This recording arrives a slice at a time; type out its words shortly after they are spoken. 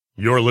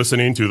You're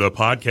listening to the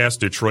Podcast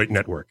Detroit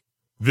Network.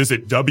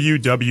 Visit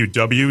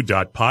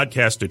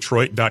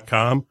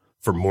www.podcastdetroit.com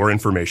for more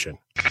information.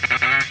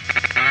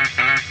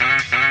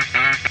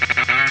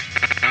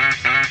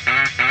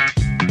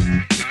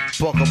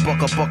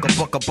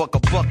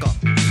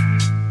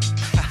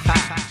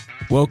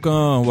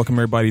 Welcome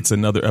everybody to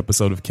another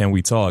episode of Can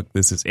We Talk?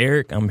 This is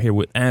Eric. I'm here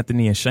with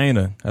Anthony and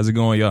Shayna. How's it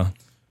going, y'all?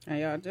 How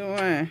y'all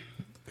doing?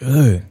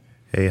 Good.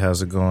 Hey,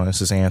 how's it going?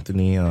 This is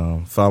Anthony.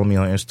 Follow me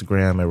on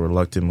Instagram at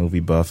Reluctant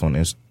Movie Buff on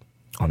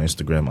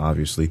Instagram,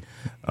 obviously.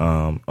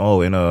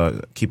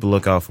 Keep a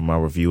lookout for my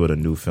review of the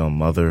new film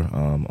Mother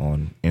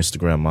on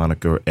Instagram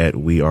moniker at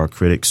We Are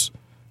Critics.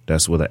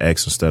 That's with an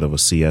X instead of a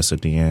CS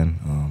at the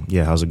end.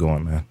 How's it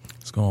going, man?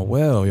 It's going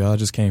well, y'all. I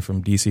just came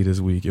from DC this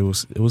week. It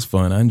was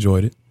fun. I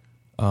enjoyed it.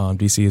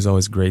 DC is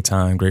always a great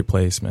time, great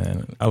place,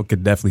 man. I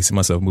could definitely see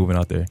myself moving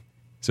out there.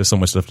 There's just so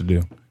much stuff to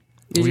do.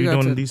 What are you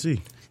doing in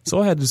DC? So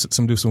I had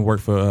to do some work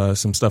for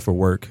some stuff for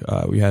work.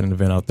 We had an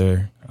event out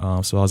there,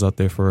 so I was out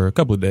there for a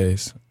couple of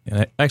days.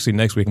 And actually,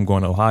 next week I'm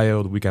going to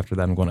Ohio. The week after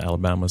that I'm going to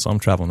Alabama. So I'm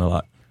traveling a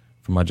lot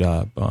for my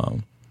job.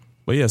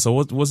 But yeah, so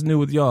what's new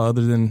with y'all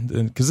other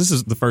than because this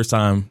is the first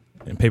time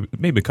in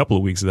maybe a couple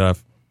of weeks that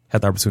I've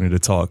had the opportunity to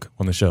talk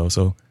on the show.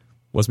 So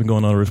what's been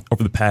going on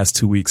over the past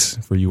 2 weeks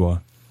for you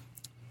all?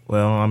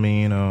 Well, I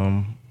mean,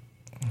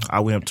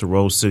 I went up to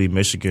Rose City,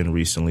 Michigan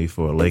recently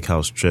for a lake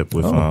house trip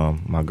with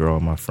my girl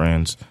and my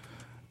friends.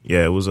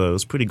 Yeah, it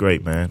was pretty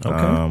great, man.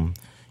 Okay.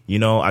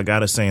 I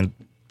gotta say, okay,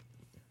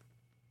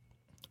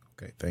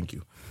 thank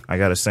you. I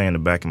gotta say, in the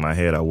back of my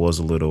head, I was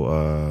a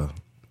little,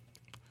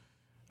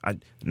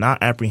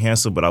 not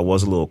apprehensive, but I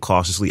was a little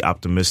cautiously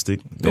optimistic.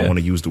 Don't want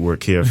to use the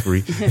word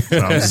carefree. No,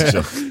 I'm just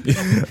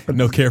joking.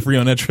 No carefree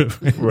on that trip.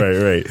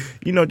 Right.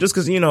 Just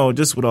because,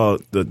 just with all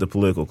the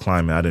political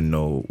climate, I didn't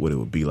know what it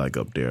would be like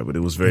up there. But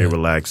it was very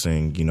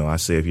relaxing. I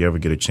say if you ever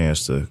get a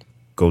chance to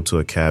go to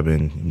a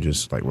cabin and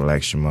just like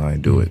relax your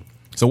mind, do it.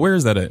 So where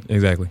is that at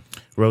exactly?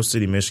 Rose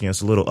City, Michigan.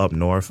 It's a little up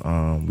north.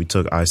 We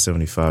took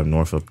I-75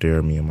 north up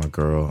there, me and my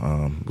girl.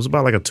 It was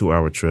about like a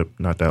 2-hour trip,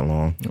 not that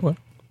long. What?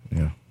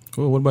 Yeah.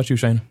 Cool. What about you,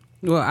 Shayna?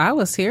 Well, I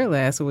was here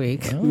last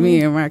week.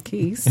 Me and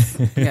Marquise.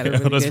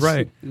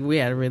 Right. We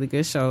had a really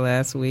good show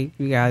last week.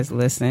 You guys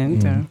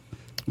listened.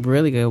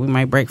 Really good. We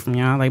might break from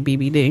y'all like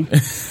BBD.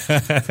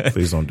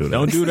 Please don't do that.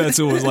 Don't do that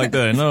to us like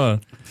that.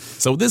 No.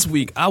 So this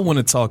week, I want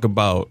to talk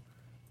about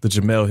the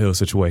Jemele Hill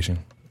situation.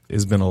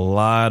 There's been a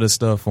lot of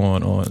stuff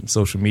on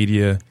social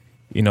media.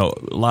 A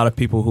lot of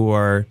people who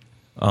are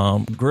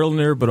grilling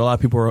her, but a lot of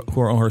people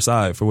who are on her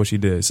side for what she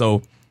did.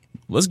 So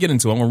let's get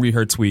into it. I'm going to read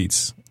her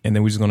tweets, and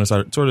then we're just going to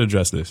sort of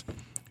address this.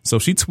 So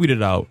she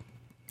tweeted out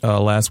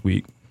last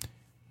week.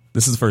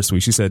 This is the first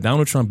tweet. She said,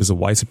 Donald Trump is a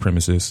white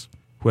supremacist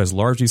who has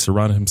largely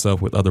surrounded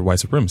himself with other white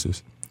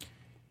supremacists.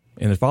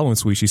 In the following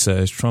tweet, she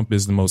says, Trump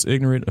is the most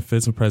ignorant,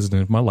 offensive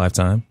president of my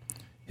lifetime.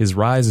 His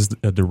rise is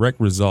a direct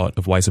result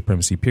of white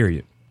supremacy,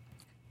 period.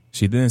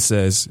 She then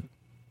says,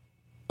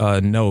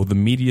 no, the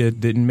media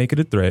didn't make it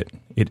a threat.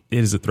 It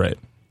is a threat.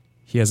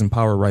 He has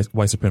empowered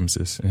white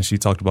supremacists. And she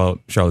talked about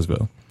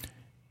Charlottesville.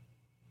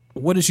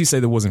 What did she say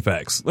that wasn't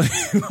facts?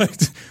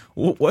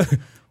 What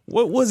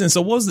wasn't?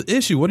 So what was the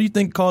issue? What do you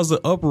think caused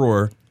the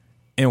uproar?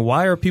 And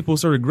why are people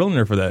sort of grilling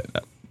her for that?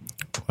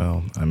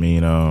 Well, I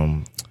mean,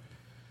 I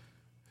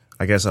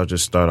guess I'll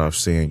just start off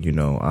saying,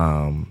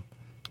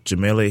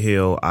 Jemele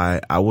Hill,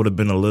 I would have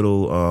been a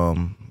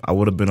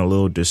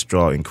little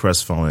distraught and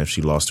crestfallen if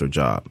she lost her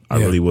job. I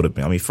really would have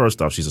been. I mean,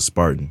 first off, she's a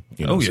Spartan.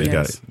 So you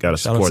got to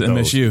support those.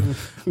 MSU.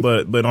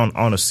 But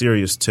on a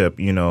serious tip,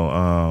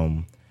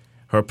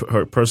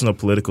 her personal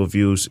political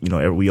views.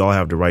 We all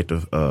have the right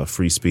to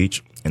free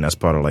speech, and that's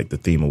part of like the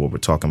theme of what we're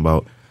talking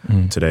about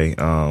today.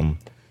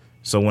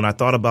 So when I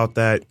thought about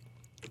that,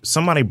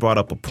 somebody brought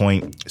up a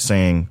point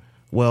saying,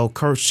 "Well,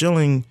 Kurt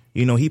Schilling,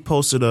 he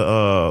posted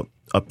a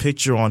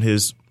picture on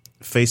his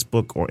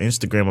Facebook or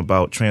Instagram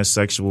about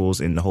transsexuals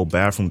and the whole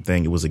bathroom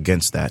thing. It was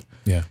against that.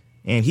 Yeah.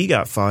 And he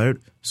got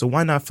fired. So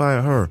why not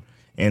fire her?"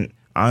 And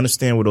I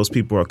understand where those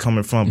people are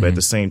coming from, but at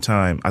the same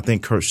time, I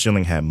think Kurt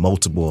Schilling had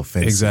multiple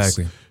offenses.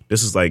 Exactly.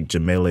 This is like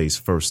Jemele's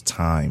first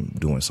time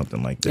doing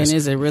something like this. And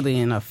is it really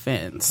an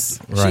offense?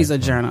 Right. She's a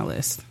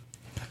journalist.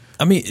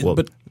 I mean,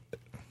 but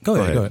go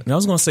ahead. And I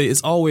was going to say,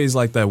 it's always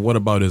like that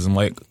whataboutism.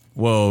 Like,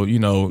 well,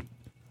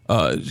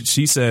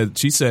 she said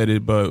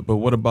it, but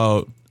what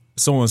about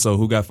so-and-so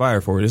who got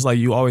fired for it? It's like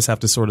you always have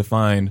to sort of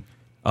find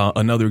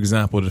another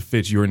example to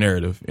fit your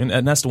narrative.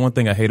 And that's the one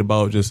thing I hate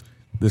about just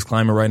this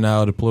climate right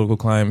now, the political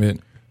climate,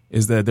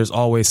 is that there's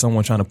always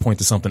someone trying to point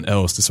to something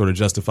else to sort of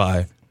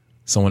justify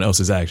someone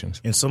else's actions.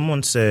 And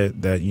someone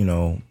said that,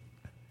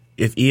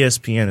 if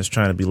ESPN is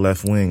trying to be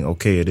left-wing,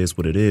 okay, it is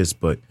what it is.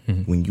 But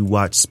when you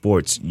watch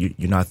sports,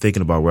 you're not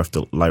thinking about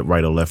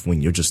right or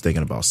left-wing. You're just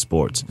thinking about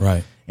sports.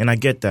 Right. And I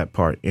get that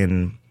part.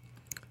 And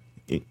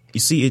you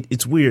see,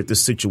 it's weird,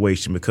 this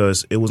situation,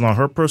 because it was on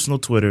her personal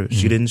Twitter.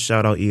 She didn't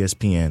shout out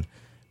ESPN.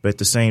 But at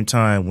the same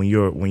time, when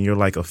you're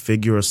like a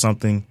figure or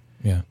something,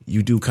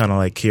 you do kind of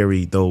like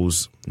carry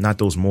those, not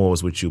those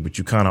morals with you, but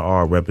you kind of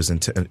are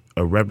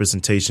a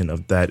representation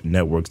of that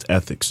network's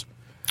ethics.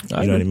 You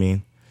know what I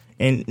mean?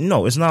 And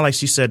no, it's not like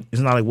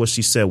what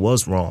she said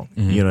was wrong.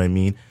 You know what I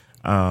mean?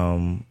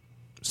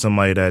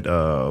 Somebody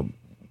that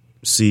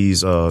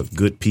sees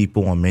good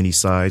people on many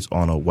sides,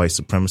 on a white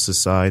supremacist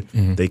side,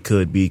 they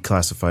could be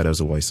classified as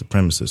a white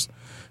supremacist.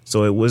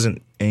 So it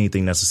wasn't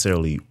anything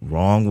necessarily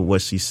wrong with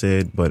what she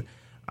said, but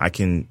I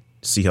can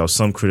see how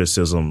some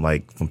criticism,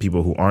 like from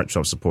people who aren't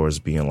Trump supporters,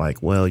 being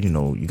like, well, you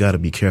know, you got to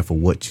be careful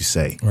what you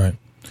say. Right.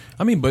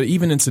 I mean, but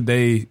even in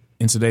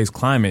today's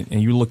climate,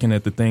 and you're looking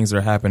at the things that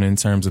are happening in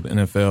terms of the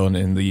NFL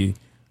and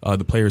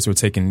the players who are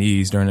taking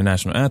knees during the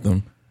national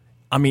anthem,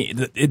 I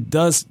mean, it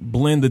does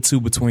blend the two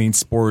between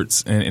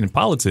sports and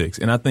politics.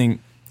 And I think,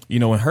 you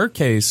know, in her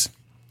case,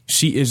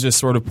 she is just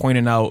sort of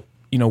pointing out,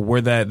 you know,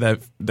 where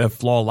that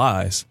flaw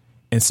lies.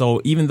 And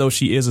so even though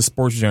she is a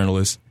sports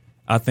journalist,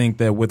 I think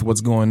that with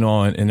what's going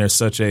on, and there's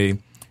such a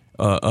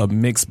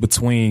mix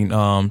between,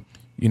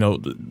 you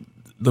know,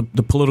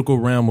 the political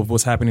realm of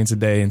what's happening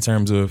today in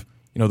terms of,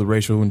 you know, the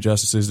racial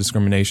injustices,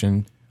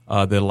 discrimination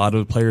that a lot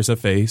of the players have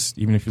faced.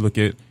 Even if you look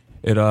at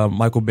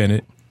Michael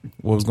Bennett,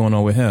 what was going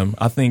on with him,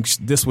 I think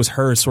this was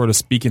her sort of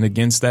speaking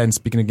against that and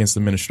speaking against the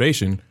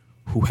administration,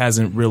 who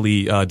hasn't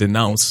really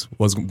denounced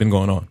what's been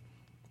going on.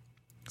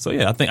 So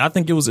yeah, I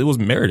think it was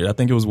merited. I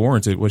think it was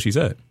warranted what she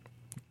said.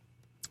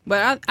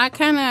 But I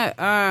kind of,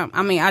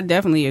 I mean, I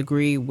definitely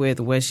agree with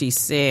what she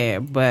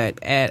said, but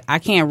I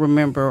can't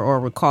remember or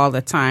recall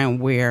a time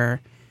where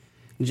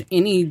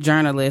any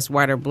journalist,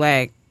 white or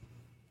black,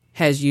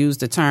 has used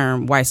the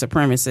term white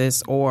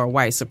supremacist or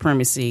white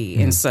supremacy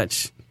in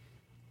such,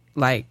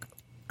 like,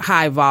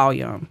 high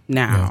volume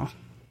now.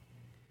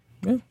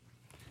 Yeah.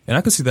 And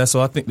I can see that.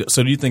 So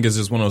do you think it's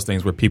just one of those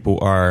things where people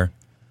are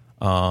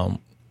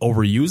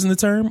overusing the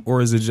term,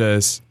 or is it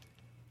just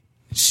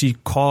she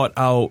called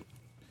out?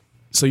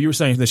 So you were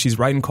saying that she's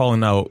right in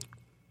calling out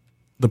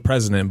the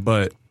president,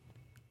 but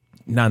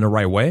not in the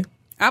right way?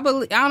 I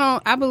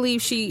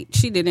believe she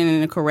did it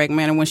in a correct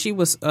manner when she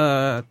was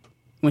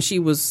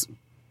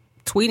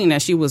tweeting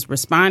that she was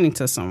responding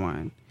to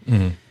someone.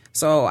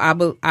 So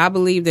I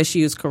believe that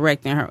she was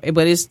correct in her,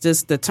 but it's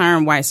just the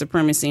term white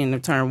supremacy and the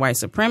term white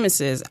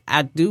supremacist,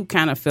 I do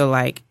kind of feel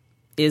like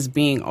is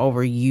being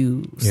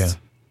overused. Yeah,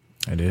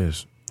 it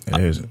is.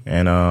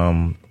 And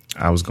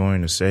I was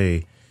going to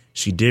say,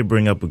 she did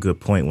bring up a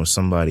good point when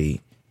somebody,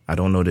 I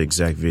don't know the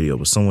exact video,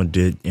 but someone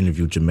did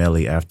interview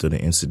Jemele after the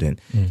incident,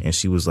 and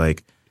she was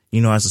like,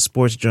 you know, as a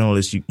sports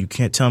journalist, you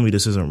can't tell me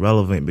this isn't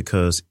relevant,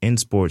 because in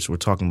sports we're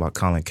talking about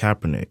Colin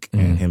Kaepernick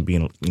and him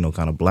being, you know,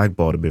 kind of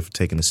blackballed a bit for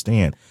taking a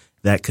stand.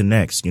 That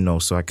connects, you know,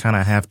 so I kind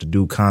of have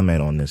to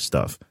comment on this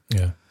stuff.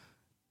 Yeah,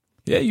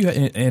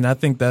 and I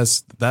think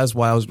that's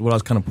why what I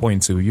was kind of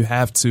pointing to. You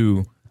have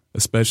to,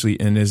 especially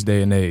in this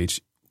day and age,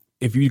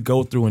 if you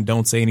go through and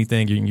don't say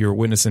anything, you're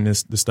witnessing the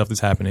stuff that's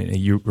happening, and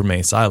you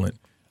remain silent,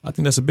 I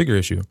think that's a bigger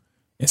issue.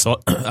 And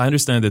so I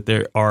understand that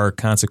there are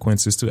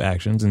consequences to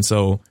actions, and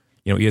so,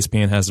 you know,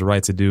 ESPN has the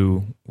right to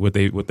do what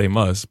they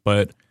must.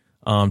 But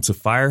to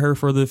fire her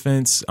for the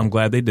offense, I'm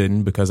glad they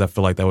didn't, because I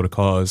feel like that would have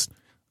caused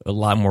a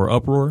lot more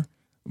uproar.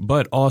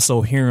 But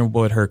also hearing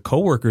what her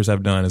coworkers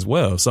have done as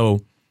well. So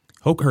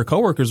her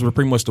coworkers were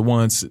pretty much the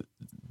ones,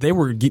 they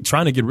were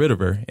trying to get rid of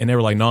her, and they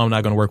were like, no, I'm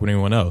not going to work with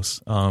anyone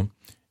else.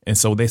 And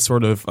so they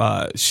sort of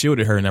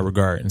shielded her in that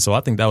regard. And so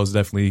I think that was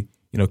definitely,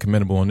 you know,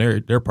 commendable on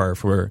their part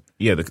for.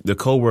 Yeah, the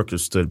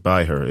co-workers stood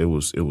by her. It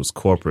was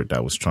corporate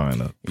that was trying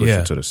to push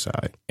her to the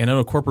side. And then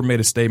the corporate made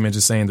a statement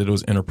just saying that it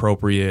was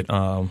inappropriate.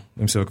 Let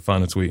me see if I can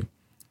find the tweet.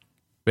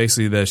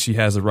 Basically that she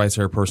has a right to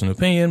her personal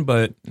opinion,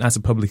 but not to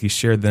publicly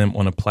share them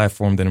on a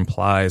platform that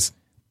implies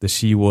that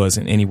she was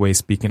in any way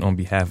speaking on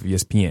behalf of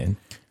ESPN.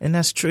 And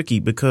that's tricky,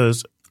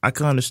 because I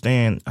can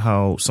understand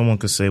how someone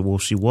could say, well,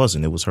 she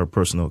wasn't. It was her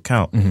personal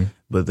account.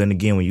 But then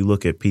again, when you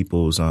look at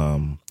people's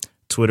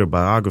Twitter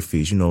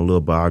biographies, you know, a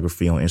little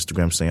biography on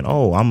Instagram saying,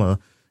 oh, I'm a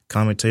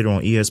commentator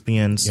on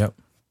ESPN's. Yep.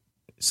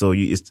 So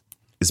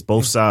it's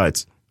both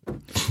sides.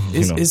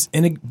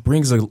 And it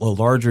brings a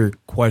larger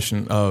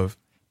question of,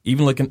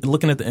 even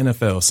looking at the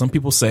NFL, some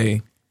people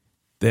say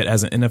that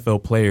as an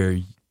NFL player,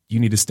 you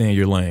need to stay in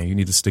your lane. You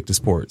need to stick to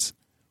sports.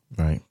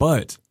 Right.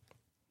 But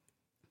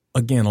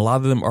again, a lot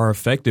of them are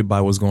affected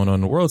by what's going on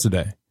in the world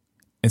today.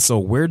 And so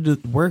where do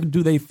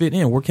they fit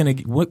in? Where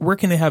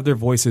can they have their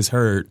voices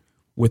heard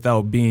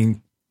without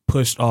being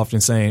pushed off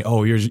and saying,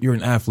 oh, you're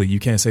an athlete, you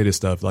can't say this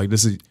stuff. Like,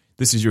 this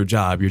is your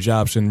job. Your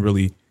job shouldn't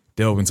really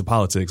delve into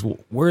politics.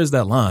 Where is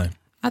that line?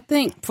 I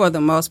think for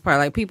the most part,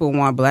 like, people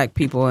want black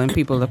people and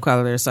people of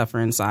color to suffer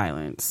in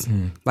silence.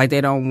 Like, they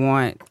don't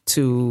want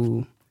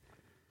to,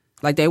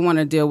 like, they want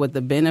to deal with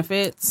the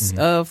benefits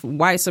of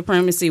white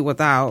supremacy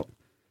without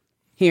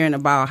hearing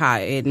about how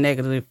it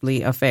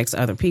negatively affects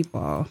other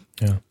people.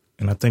 Yeah.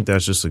 And I think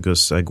that's just a good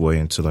segue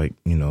into, like,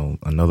 you know,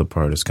 another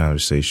part of this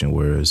conversation,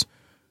 whereas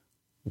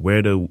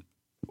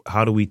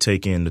how do we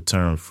take in the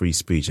term free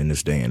speech in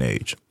this day and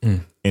age?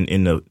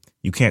 In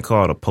you can't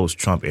call it a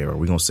post-Trump era.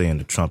 We're going to say in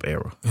the Trump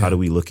era. Yeah. How do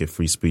we look at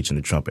free speech in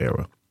the Trump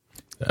era?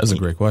 That's a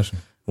great question.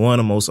 One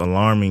of the most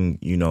alarming,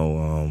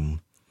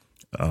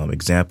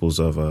 examples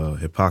of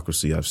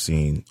hypocrisy I've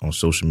seen on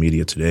social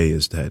media today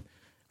is that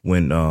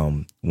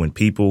when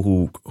people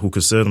who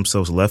consider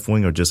themselves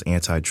left-wing or just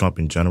anti-Trump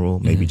in general,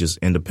 maybe just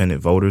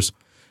independent voters,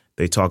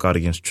 they talk out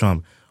against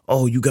Trump.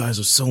 Oh, you guys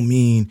are so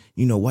mean.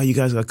 Why you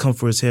guys got to come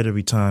for his head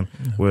every time?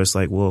 Where it's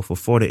like, well, for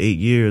 4 to 8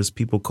 years,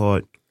 people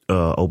called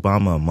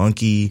Obama a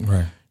monkey.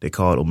 Right. They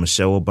called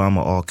Michelle Obama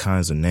all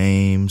kinds of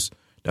names.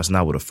 That's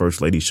not what a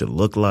first lady should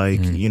look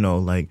like,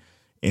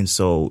 and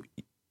so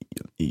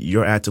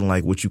you're acting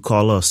like what you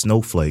call us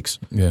snowflakes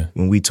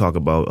when we talk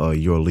about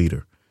your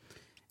leader.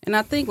 And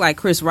I think like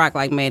Chris Rock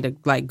made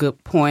a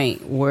good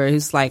point where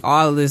it's like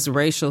all of this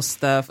racial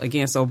stuff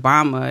against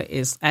Obama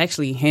is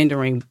actually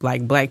hindering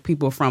black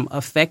people from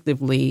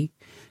effectively,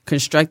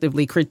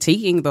 constructively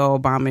critiquing the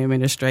Obama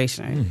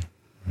administration.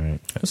 Right.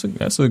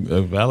 That's a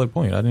valid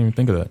point. I didn't even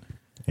think of that.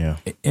 Yeah.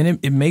 And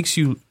it makes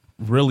you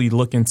really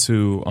look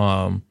into,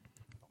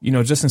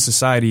 just in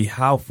society,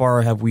 how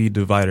far have we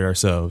divided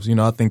ourselves?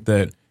 I think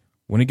that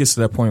when it gets to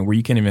that point where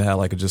you can't even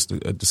have just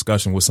a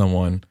discussion with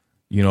someone,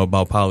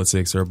 about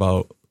politics or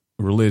about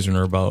religion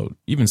or about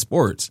even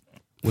sports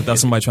without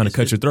somebody trying to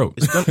cut your throat.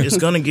 It's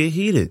going to get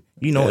heated.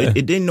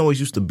 It didn't always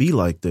used to be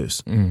like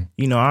this. I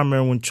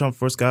remember when Trump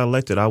first got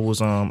elected, I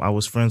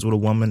was friends with a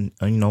woman,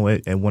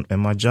 at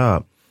my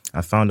job.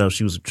 I found out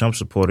she was a Trump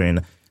supporter,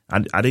 and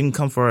I didn't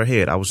come for her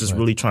head. I was just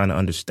really trying to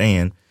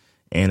understand.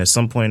 And at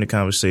some point in the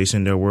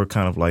conversation, there were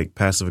kind of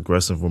passive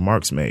aggressive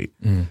remarks made.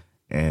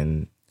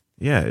 And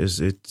yeah,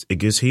 it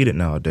gets heated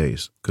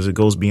nowadays because it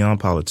goes beyond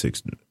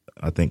politics,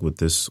 I think, with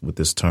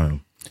this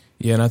term.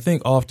 Yeah, and I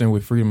think often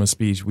with freedom of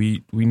speech,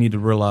 we need to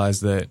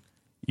realize that,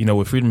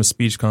 with freedom of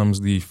speech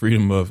comes the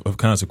freedom of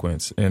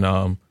consequence. And,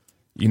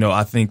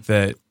 I think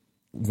that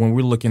when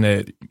we're looking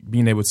at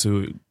being able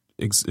to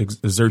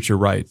exert your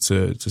right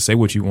to say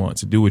what you want,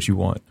 to do what you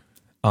want,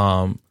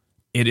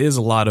 it is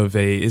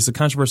it's a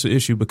controversial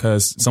issue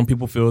because some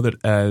people feel that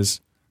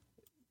as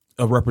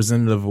a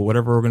representative of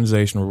whatever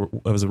organization or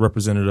as a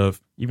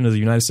representative, even as a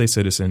United States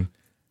citizen,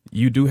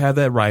 you do have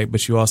that right,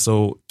 but you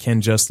also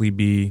can justly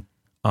be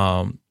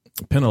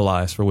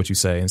penalized for what you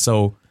say. And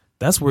so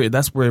that's where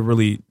it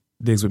really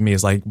digs with me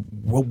is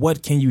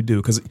what can you do?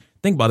 Because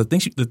think about it,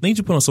 the things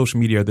you put on social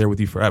media are there with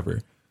you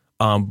forever.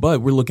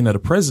 But we're looking at a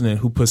president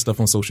who puts stuff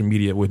on social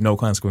media with no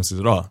consequences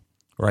at all.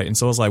 Right. And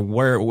so it's like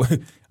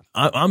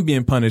I'm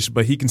being punished,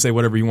 but he can say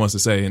whatever he wants to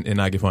say and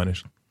not get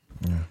punished.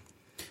 Yeah.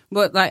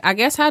 But I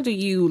guess how do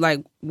you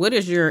what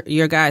is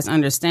your guys'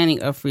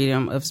 understanding of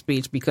freedom of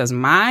speech? Because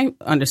my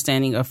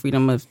understanding of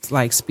freedom of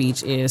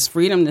speech is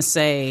freedom to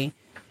say,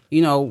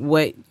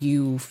 what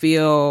you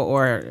feel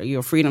or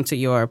your freedom to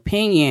your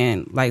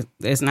opinion,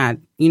 it's not,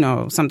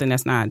 something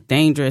that's not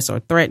dangerous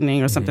or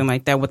threatening or something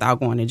like that without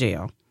going to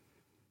jail.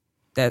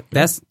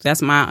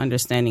 That's my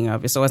understanding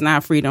of it. So it's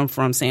not freedom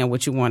from saying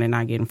what you want and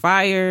not getting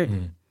fired.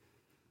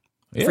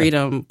 Yeah.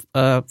 Freedom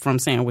from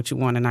saying what you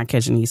want and not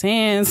catching these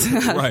hands.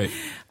 Right.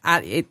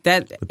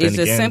 It's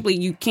just simply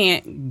you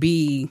can't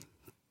be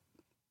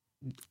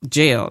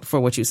jailed for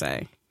what you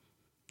say.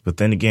 But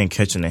then again,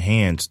 catching the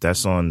hands,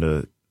 that's on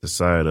the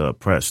side of the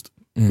oppressed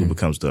who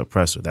becomes the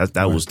oppressor.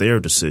 That was their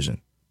decision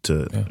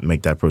to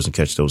make that person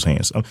catch those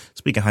hands. I'm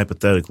speaking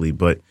hypothetically,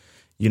 but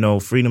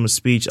freedom of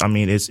speech,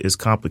 it's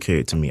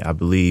complicated to me. I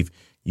believe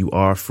you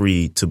are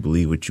free to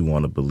believe what you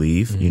want to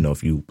believe.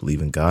 If you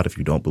believe in God, if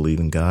you don't believe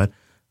in God.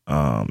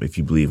 If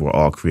you believe we're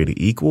all created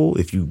equal,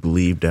 if you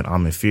believe that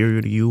I'm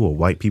inferior to you or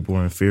white people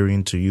are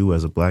inferior to you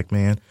as a black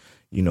man,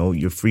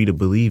 you're free to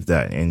believe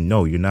that. And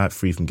no, you're not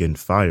free from getting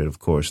fired, of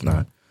course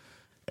not.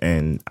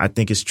 And I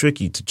think it's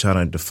tricky to try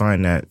to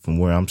define that from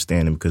where I'm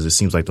standing because it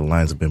seems like the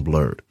lines have been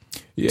blurred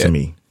to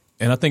me.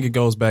 And I think it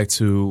goes back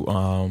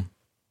to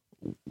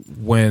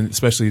when,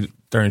 especially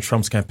during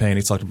Trump's campaign,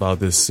 he talked about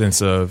this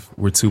sense of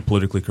we're too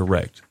politically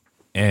correct.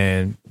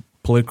 And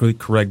politically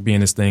correct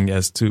being this thing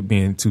as to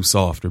being too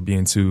soft or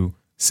being too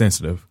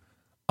sensitive,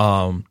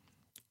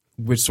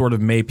 which sort of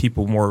made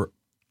people more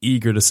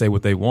eager to say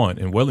what they want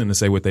and willing to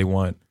say what they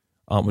want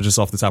just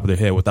off the top of their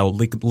head without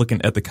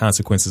looking at the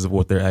consequences of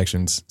what their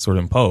actions sort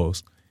of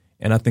impose.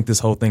 And I think this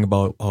whole thing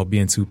about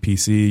being too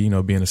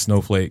PC, being a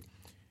snowflake,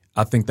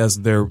 I think that's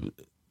the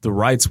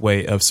right's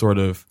way of sort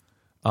of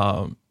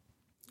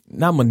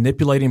not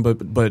manipulating,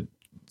 but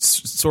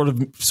sort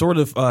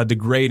of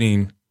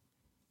degrading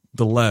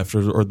the left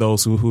or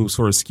those who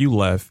sort of skew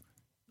left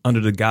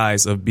under the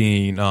guise of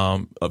being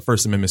a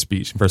First Amendment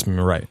speech, First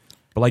Amendment right.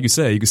 But like you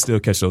said, you can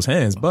still catch those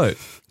hands. But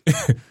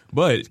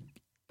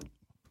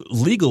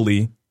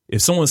legally,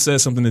 if someone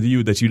says something to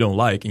you that you don't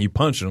like and you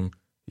punch them,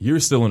 you're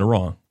still in the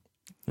wrong,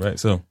 right?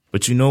 So,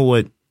 but you know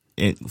what?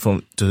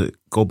 To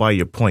go by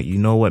your point, you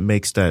know what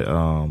makes that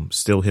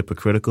still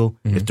hypocritical?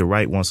 If the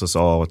right wants us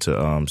all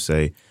to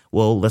say,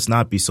 well, let's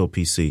not be so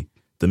PC.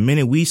 The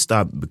minute we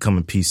stop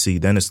becoming PC,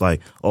 then it's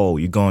like, oh,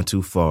 you're going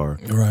too far.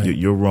 Right.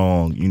 You're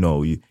wrong.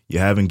 You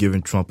haven't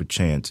given Trump a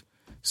chance.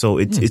 So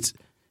it's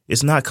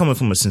it's not coming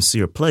from a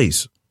sincere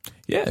place.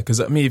 Yeah, because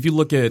I mean, if you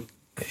look at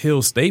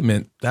Hill's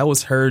statement, that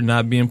was her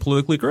not being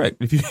politically correct.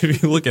 If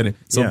you look at it,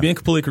 so being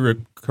politically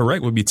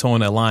correct would be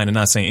towing that line and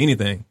not saying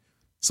anything.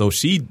 So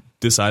she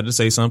decided to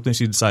say something.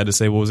 She decided to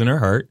say what was in her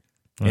heart,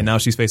 and now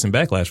she's facing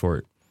backlash for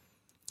it.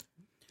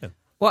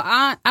 Well,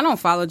 I don't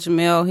follow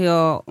Jemele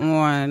Hill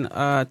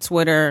on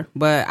Twitter,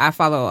 but I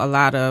follow a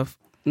lot of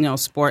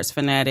sports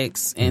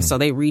fanatics, and so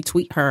they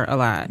retweet her a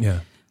lot. Yeah.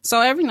 So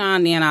every now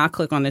and then I'll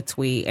click on the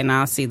tweet and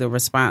I'll see the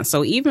response.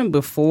 So even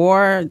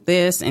before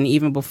this and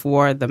even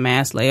before the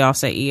mass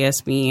layoffs at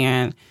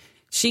ESPN,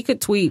 she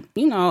could tweet,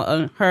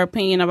 her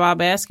opinion about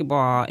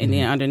basketball, and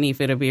then underneath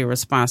it'll be a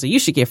response. So you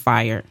should get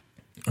fired.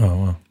 Oh,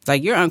 wow.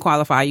 Like, you're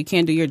unqualified. You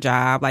can't do your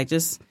job. Like,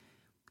 just,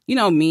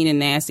 mean and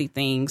nasty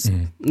things,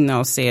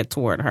 said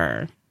toward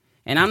her.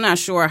 And I'm not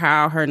sure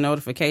how her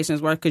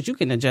notifications work, because you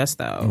can adjust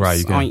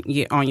those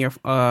on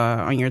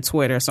your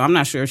Twitter. So I'm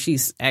not sure if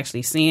she's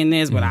actually seeing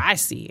this, but I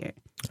see it.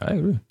 I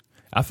agree.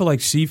 I feel like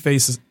she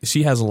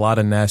has a lot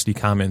of nasty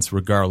comments,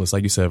 regardless,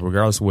 like you said,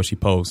 regardless of what she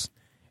posts.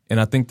 And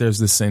I think there's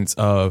this sense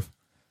of,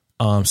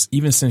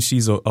 even since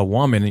she's a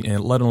woman,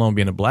 and let alone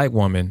being a black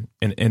woman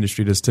in an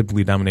industry that's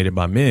typically dominated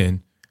by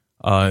men,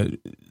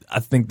 I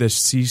think that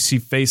she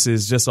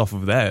faces, just off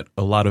of that,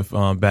 a lot of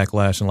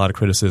backlash and a lot of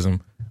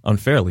criticism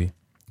unfairly.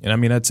 And I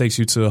mean, that takes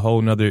you to a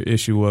whole nother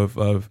issue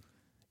of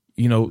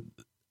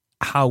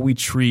how we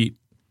treat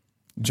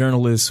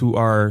journalists who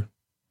are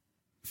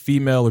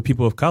female or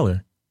people of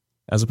color,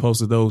 as opposed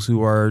to those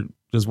who are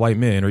just white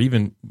men or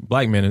even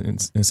black men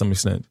in some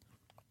extent.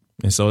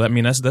 And so, I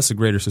mean, that's a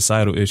greater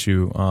societal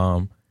issue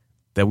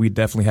that we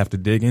definitely have to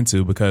dig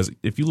into, because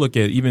if you look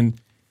at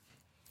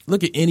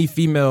any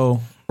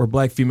female or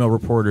black female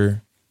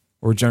reporter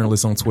or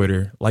journalist on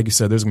Twitter, like you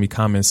said, there's gonna be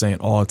comments saying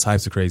all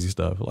types of crazy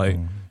stuff. Like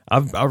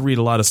I read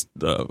a lot of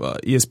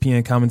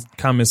ESPN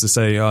comments that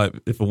say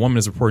if a woman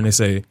is reporting, they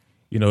say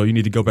you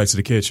need to go back to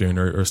the kitchen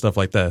or stuff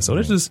like that. So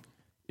it's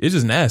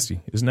just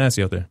nasty. It's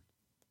nasty out there.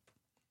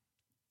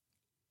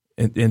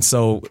 And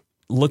so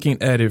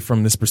looking at it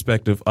from this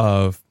perspective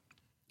of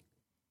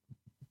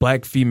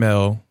black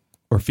female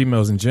or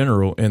females in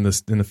general in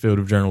the field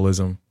of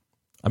journalism,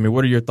 I mean,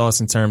 what are your thoughts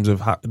in terms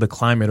of the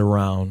climate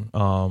around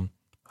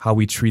how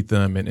we treat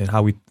them and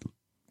how we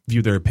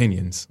view their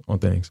opinions on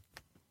things?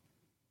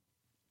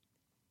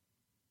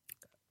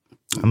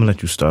 I'm gonna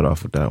let you start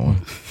off with that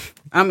one.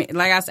 I mean,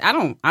 like I said,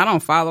 I don't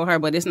follow her,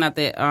 but it's not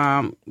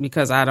that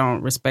because I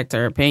don't respect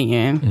her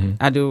opinion.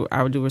 I do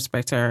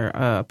respect her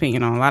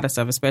opinion on a lot of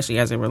stuff, especially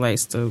as it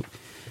relates to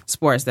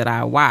sports that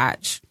I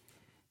watch.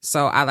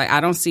 So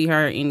I don't see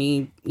her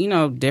any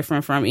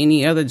different from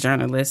any other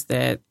journalist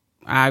that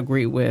I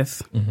agree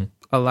with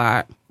a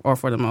lot, or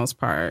for the most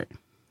part.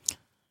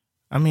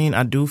 I mean,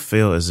 I do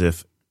feel as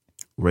if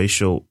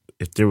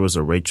if there was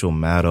a Rachel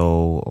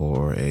Maddow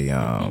or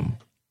a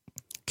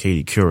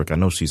Katie Couric, I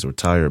know she's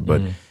retired,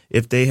 but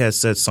if they had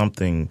said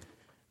something,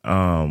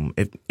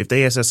 if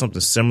they had said something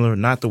similar,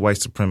 not the white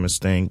supremacist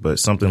thing, but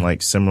something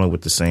like similar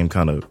with the same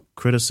kind of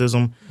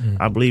criticism,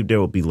 I believe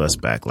there would be less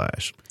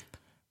backlash.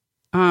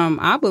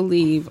 I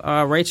believe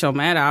Rachel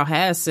Maddow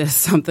has said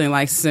something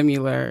like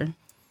similar,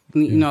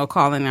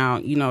 calling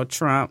out,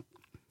 Trump,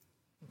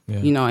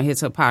 and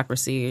his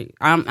hypocrisy.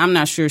 I'm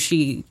not sure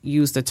she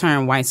used the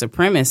term white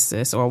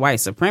supremacist or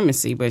white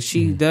supremacy, but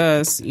she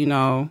does,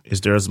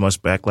 Is there as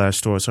much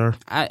backlash towards her?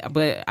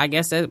 But I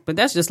guess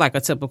that's just like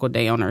a typical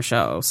day on her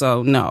show.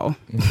 So no.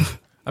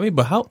 I mean,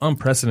 but how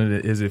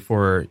unprecedented is it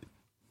for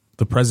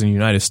the president of the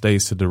United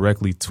States to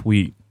directly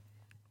tweet,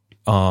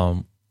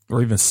 or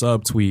even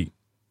subtweet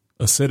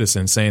a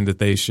citizen saying that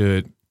they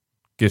should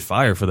get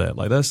fired for that?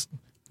 Like that's,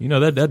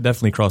 that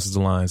definitely crosses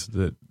the lines.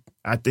 That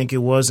I think it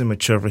was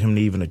immature for him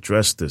to even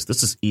address this.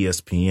 This is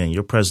ESPN.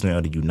 You're president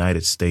of the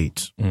United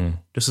States.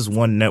 This is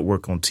one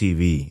network on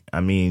TV.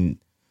 I mean,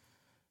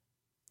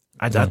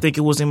 I think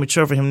it was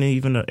immature for him to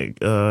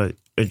even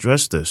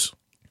address this.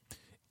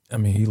 I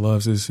mean, he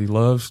loves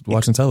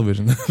watching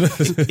television.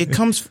 it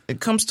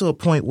comes to a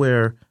point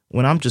where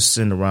when I'm just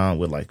sitting around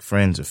with like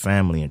friends and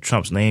family and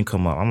Trump's name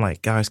come up, I'm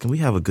like, guys, can we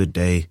have a good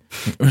day?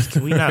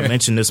 Can we not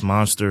mention this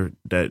monster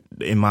that,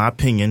 in my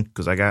opinion,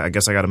 because I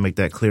guess I got to make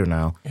that clear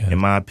now. Yeah. In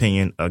my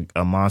opinion,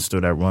 a monster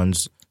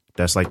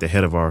that's like the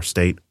head of our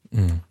state.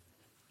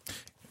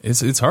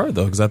 It's hard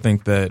though, because I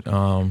think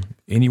that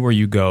anywhere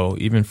you go,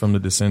 even from the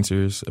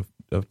dissenters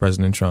of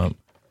President Trump,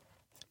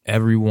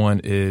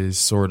 everyone is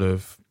sort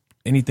of,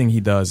 anything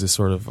he does is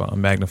sort of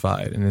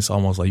magnified, and it's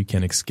almost like you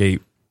can't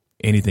escape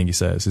anything he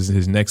says.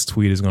 His next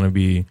tweet is going to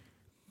be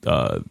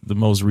the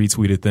most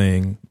retweeted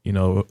thing,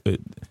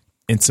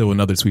 until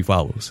another tweet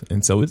follows.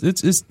 And so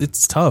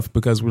it's tough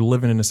because we're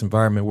living in this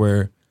environment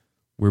where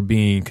we're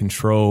being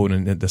controlled,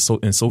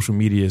 and social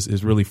media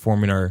is really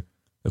forming our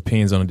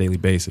opinions on a daily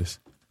basis.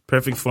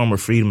 Perfect form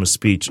of freedom of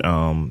speech,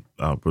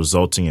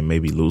 resulting in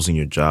maybe losing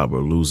your job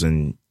or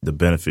losing the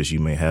benefits you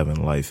may have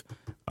in life.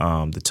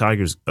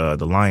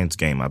 The Lions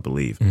game, I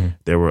believe,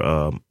 there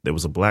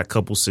was a black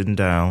couple sitting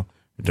down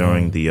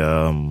during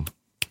the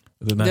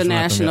the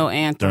national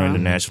anthem. During the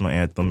national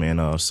anthem,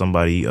 and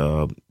somebody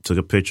took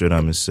a picture of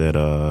them and said,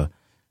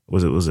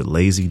 "Was it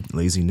lazy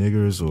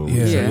niggers?" Or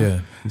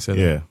yeah. He said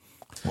yeah.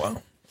 That.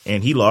 Wow.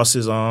 And he lost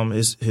his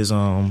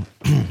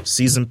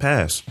season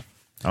pass.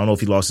 I don't know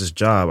if he lost his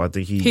job. I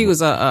think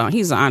he's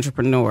an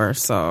entrepreneur.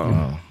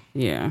 So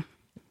yeah.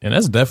 And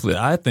that's definitely,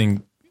 I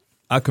think,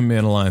 I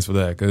commend Alliance for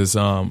that because,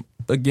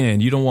 again,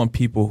 you don't want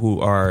people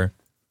who are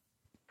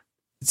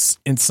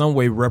in some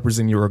way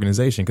representing your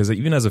organization because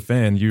even as a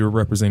fan, you're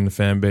representing the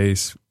fan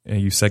base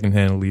and you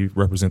secondhandedly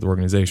represent the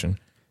organization.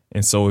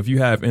 And so if you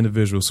have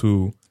individuals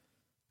who,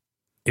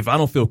 if I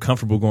don't feel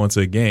comfortable going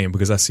to a game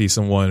because I see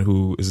someone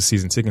who is a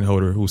season ticket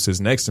holder who sits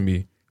next to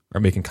me are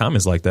making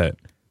comments like that,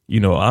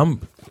 I'm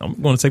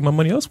going to take my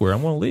money elsewhere.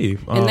 I'm going to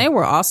leave. And they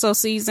were also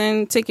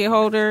season ticket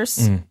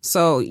holders.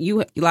 So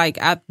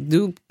I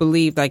do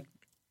believe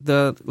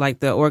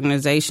the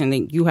organization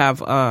that you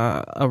have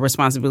a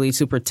responsibility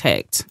to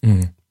protect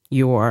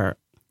your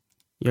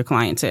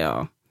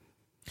clientele.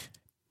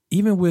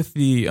 Even with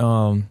the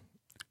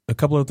a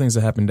couple of things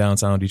that happened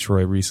downtown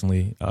Detroit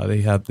recently,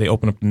 they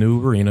opened up the new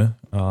arena,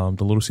 the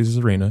Little Caesars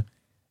Arena,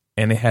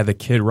 and they had the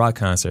Kid Rock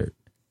concert.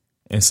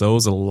 And so it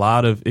was a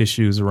lot of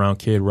issues around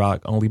Kid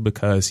Rock only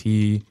because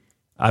he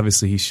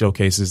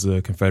showcases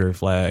the Confederate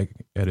flag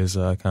at his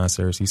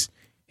concerts.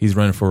 He's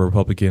running for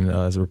Republican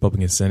as a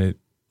Republican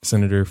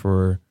senator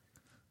for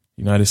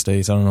United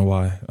States. I don't know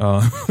why.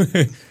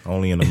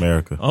 Only in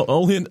America.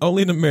 only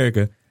in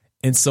America.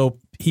 And so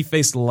he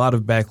faced a lot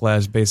of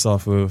backlash based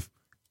off of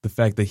the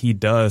fact that he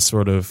does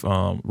sort of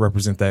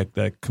represent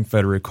that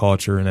Confederate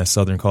culture and that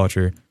Southern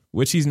culture,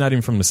 which he's not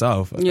even from the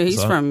South. Yeah,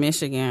 he's from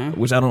Michigan.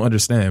 Which I don't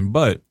understand.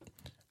 But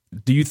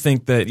do you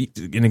think that,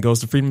 and it goes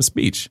to freedom of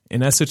speech,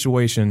 in that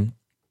situation,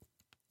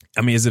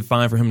 I mean, is it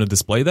fine for him to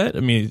display that? I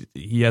mean,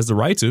 he has the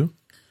right to.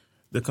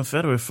 The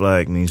Confederate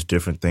flag means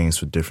different things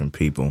for different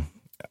people.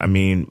 I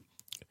mean,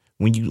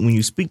 when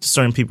you speak to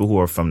certain people who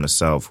are from the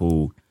South,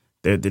 who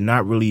they're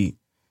not really,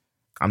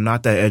 I'm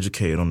not that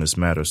educated on this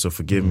matter, so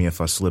forgive me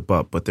if I slip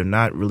up, but they're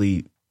not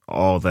really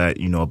all that,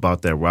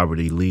 about that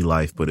Robert E. Lee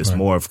life, but it's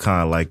more of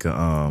kind of like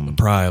a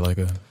pride,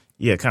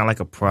 kind of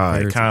like a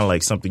pride, kind of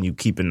like something you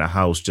keep in the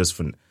house just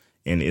for.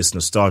 And it's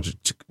nostalgic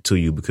to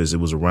you because it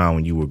was around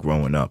when you were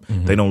growing up.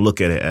 They don't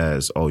look at it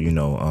as,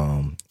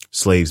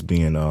 slaves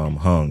being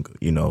hung,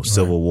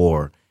 Civil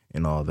War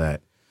and all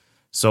that.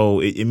 So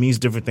it means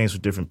different things for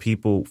different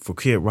people. For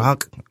Kid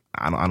Rock,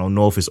 I don't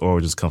know if his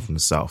origins come from the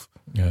South.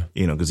 Yeah,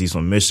 because he's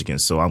from Michigan.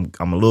 So I'm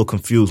a little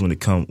confused when it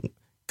comes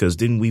because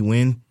didn't we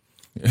win?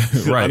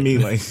 Right. I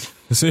mean,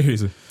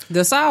 seriously,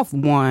 the South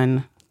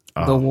won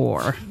the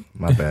war.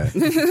 My bad.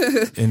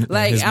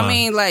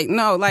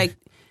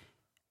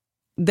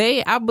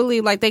 I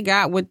believe they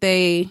got what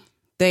they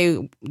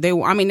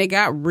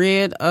got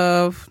rid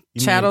of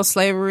chattel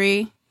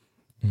slavery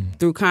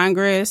through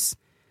Congress,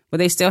 but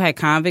they still had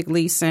convict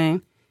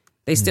leasing.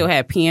 They still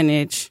had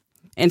peonage.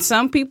 And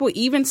some people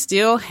even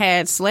still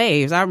had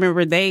slaves. I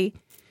remember they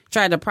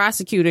tried to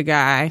prosecute a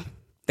guy.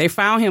 They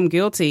found him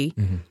guilty,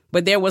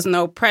 but there was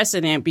no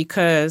precedent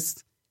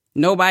because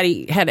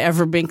nobody had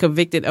ever been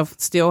convicted of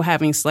still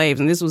having slaves.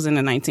 And this was in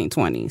the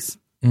 1920s.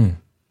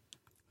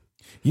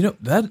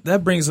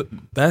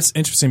 That's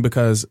interesting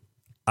because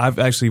I've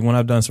actually, when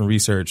I've done some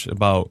research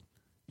about,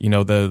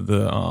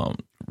 the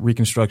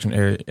Reconstruction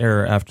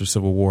era after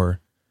Civil War,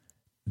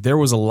 there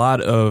was a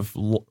lot of,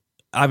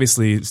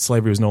 obviously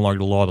slavery was no longer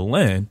the law of the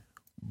land,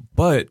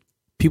 but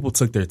people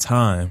took their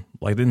time.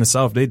 Like in the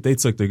South, they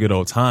took their good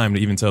old time to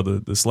even tell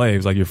the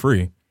slaves, you're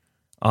free.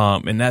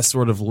 And that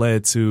sort of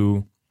led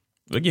to,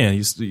 again,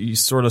 you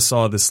sort of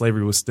saw that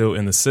slavery was still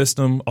in the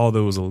system,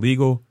 although it was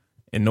illegal,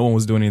 and no one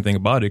was doing anything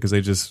about it because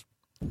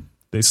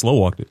they slow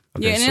walked it.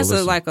 Okay, and it's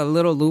a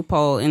little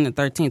loophole in the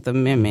 13th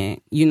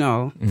Amendment,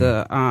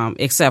 the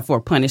except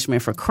for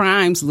punishment for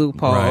crimes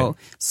loophole. Right.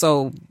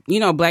 So,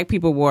 black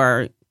people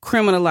were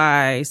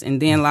criminalized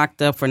and then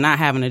locked up for not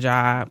having a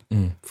job,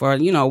 for,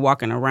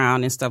 walking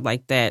around and stuff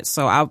like that.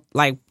 So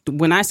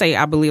when I say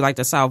I believe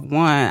the South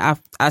won,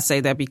 I say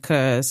that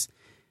because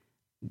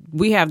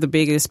we have the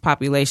biggest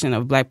population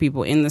of black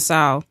people in the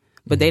South,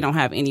 but they don't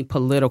have any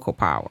political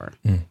power.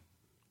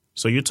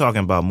 So you're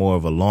talking about more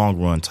of a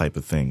long run type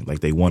of thing, like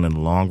they won in the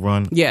long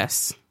run?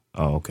 Yes.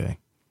 Oh, okay.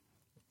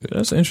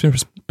 That's an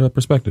interesting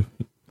perspective.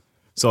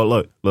 So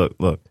look.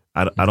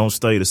 I don't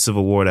study the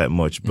Civil War that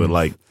much,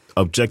 but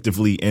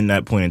objectively in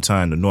that point in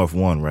time, the North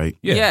won, right?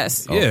 Yeah.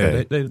 Yes.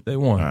 Okay. Yeah, they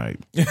won. All right.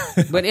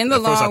 But in the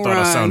long run, I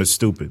thought I sounded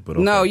stupid, but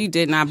okay. No, you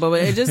did not.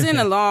 But just in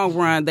the long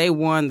run, they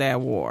won that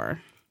war.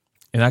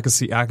 And I could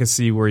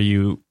see where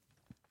you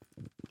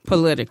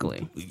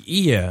politically.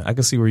 Yeah, I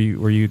could see where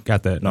you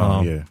got that.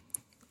 No, yeah.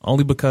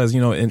 Only because,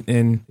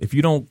 and if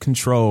you don't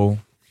control,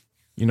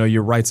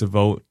 your right to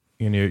vote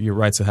and your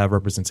right to have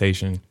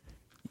representation,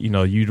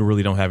 you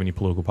really don't have any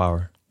political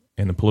power.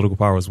 And the political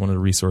power is one of the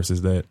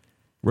resources that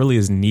really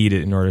is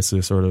needed in order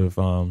to sort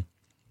of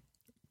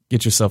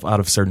get yourself out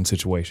of certain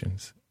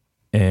situations.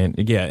 And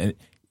yeah, and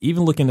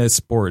even looking at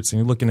sports and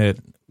you're looking at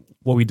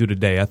what we do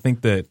today, I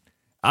think that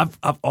I've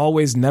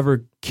always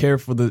never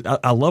cared for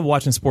I love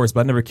watching sports,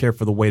 but I never cared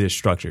for the way it's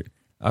structured.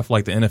 I feel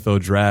like the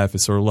NFL draft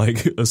is sort of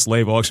like a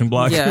slave auction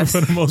block Yes.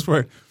 for the most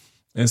part.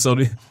 And so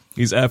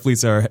these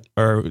athletes are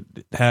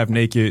half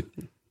naked.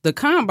 The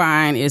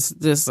combine is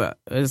just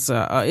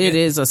it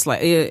is a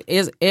slave.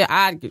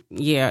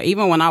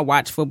 Even when I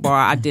watch football,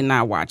 I did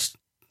not watch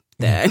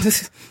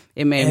that.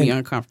 It made me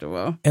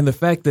uncomfortable. And the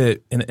fact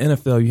that in the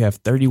NFL you have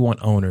 31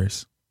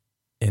 owners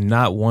and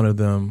not one of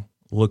them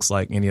looks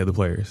like any other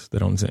players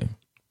that on the team.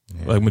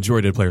 Yeah. Like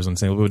majority of the players on the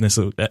team. But it's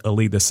a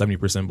league that's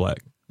 70%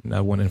 black.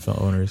 Not one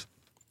NFL owners.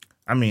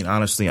 I mean,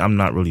 honestly, I'm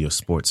not really a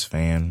sports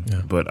fan,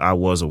 but I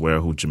was aware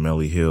of who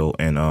Jemele Hill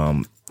and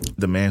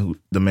the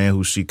man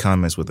who she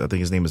comments with. I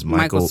think his name is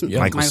Michael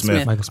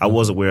Smith. I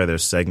was aware of their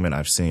segment.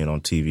 I've seen it on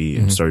TV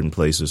in certain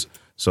places.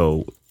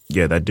 So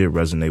yeah, that did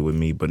resonate with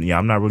me. But yeah,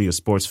 I'm not really a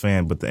sports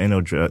fan. But the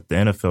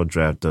NFL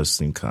draft does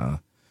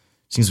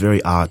seems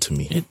very odd to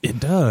me. It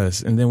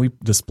does, and then we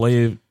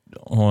display it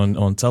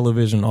on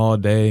television all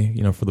day.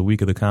 For the week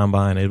of the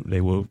combine,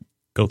 they will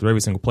go through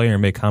every single player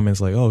and make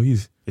comments like, "Oh,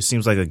 he's." It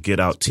seems like a get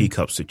out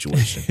teacup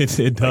situation.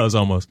 It does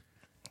almost.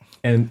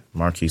 And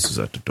Marquise is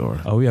at the door.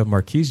 Oh, we have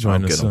Marquise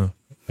joining us soon.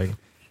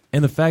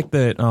 And the fact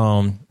that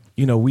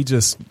we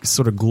just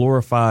sort of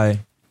glorify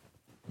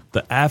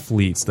the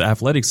athletes, the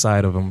athletic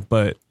side of them,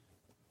 but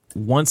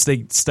once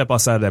they step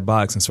outside of that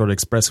box and sort of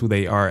express who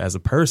they are as a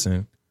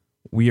person,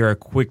 we are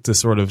quick to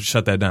sort of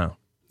shut that down.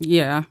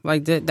 Yeah,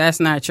 like that's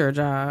not your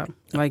job.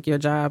 Like your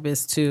job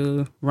is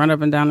to run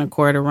up and down the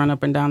court or run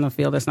up and down the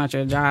field. That's not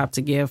your job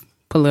to give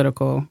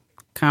political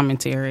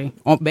commentary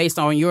based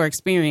on your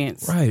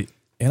experience. Right.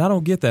 And I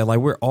don't get that. Like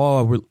we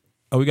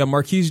got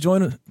Marquise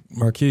joining.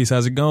 Marquise,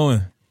 how's it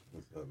going?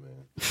 What's up,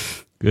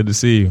 man? Good to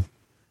see you.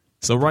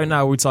 So right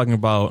now we're talking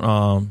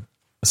about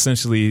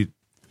essentially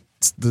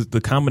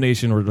the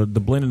combination or the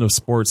blending of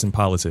sports and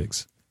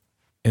politics.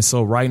 And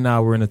so right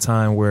now we're in a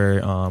time where,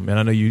 and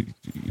I know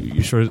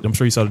I'm sure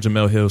you saw the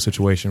Jemele Hill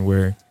situation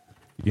where,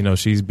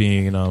 she's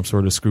being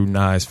sort of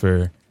scrutinized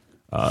for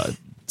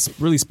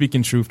really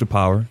speaking truth to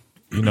power,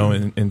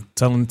 and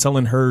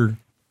telling her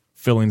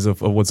feelings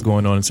of what's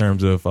going on in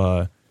terms of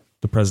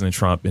the President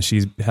Trump, and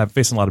she's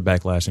facing a lot of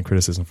backlash and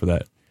criticism for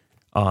that.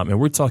 And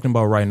we're talking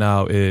about right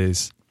now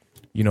is,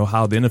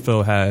 how the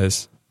NFL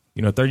has,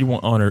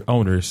 31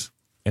 owners,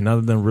 and none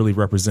of them really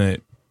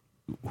represent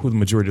who the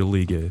majority of the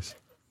league is.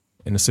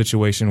 In a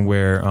situation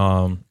where,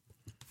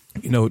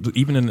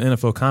 even in the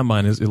NFL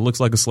Combine, it looks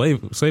like a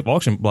slave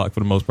auction block for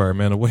the most part,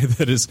 man. The way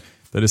that is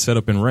set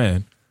up and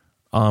ran.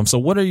 So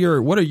what are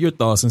your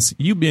thoughts? Since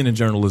you being in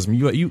journalism,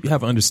 you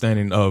have an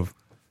understanding of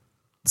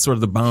sort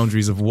of the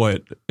boundaries of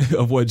what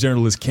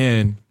journalists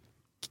can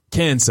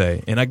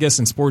say. And I guess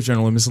in sports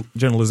journalism,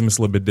 it's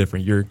a little bit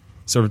different. You're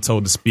sort of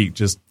told to speak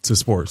just to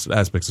sports,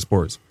 aspects of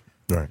sports.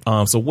 Right.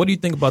 So what do you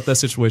think about that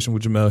situation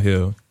with Jemele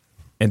Hill?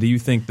 And do you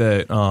think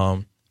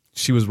that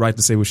she was right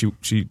to say what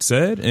she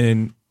said,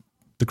 and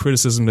the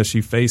criticism that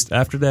she faced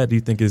after that, do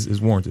you think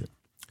is warranted?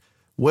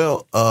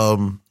 Well, I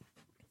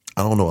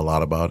don't know a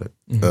lot about it,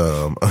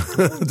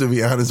 to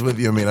be honest with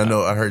you. I mean,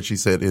 I heard she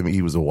said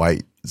he was a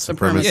white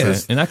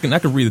supremacist. Yeah, and I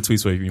can read the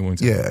tweets for you if you want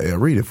to. Yeah,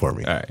 read it for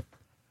me. All right.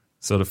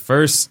 So the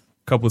first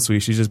couple of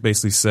tweets, she just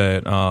basically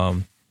said,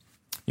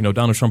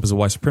 Donald Trump is a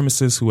white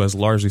supremacist who has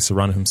largely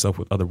surrounded himself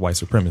with other white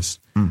supremacists.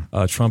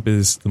 Trump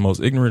is the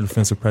most ignorant and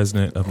offensive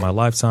president of my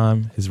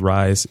lifetime. His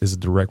rise is a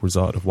direct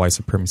result of white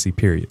supremacy,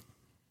 period.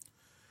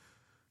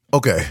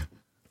 Okay.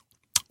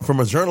 From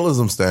a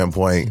journalism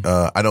standpoint,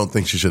 I don't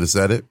think she should have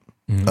said it,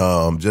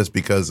 just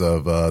because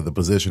of the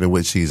position in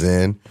which she's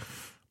in.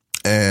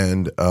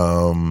 And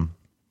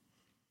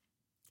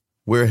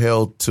we're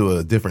held to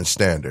a different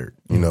standard.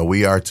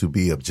 We are to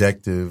be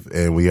objective,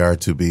 and we are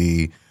to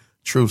be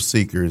truth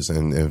seekers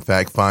and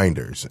fact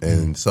finders.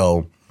 And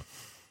so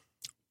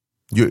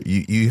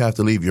you have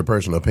to leave your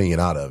personal opinion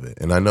out of it.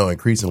 And I know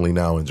increasingly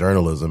now in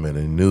journalism and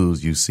in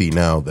news, you see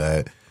now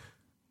that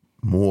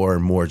more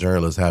and more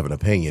journalists have an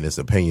opinion. It's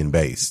opinion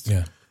based.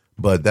 Yeah.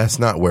 But that's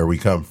not where we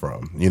come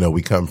from.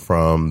 We come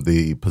from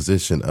the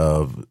position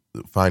of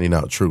finding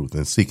out truth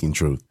and seeking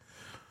truth.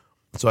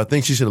 So I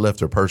think she should have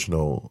left her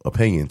personal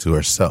opinion to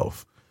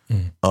herself.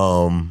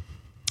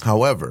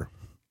 However,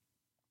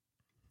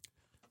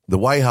 the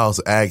White House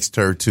asked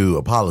her to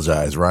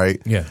apologize, right?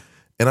 Yeah.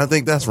 And I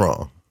think that's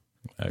wrong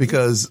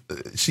because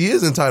she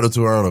is entitled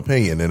to her own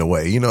opinion in a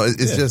way.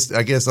 It's just,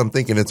 I guess I'm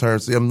thinking in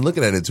terms, I'm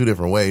looking at it in two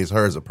different ways,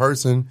 her as a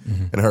person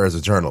and her as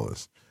a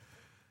journalist.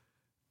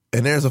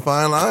 And there's a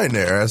fine line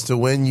there as to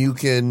when you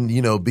can,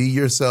 be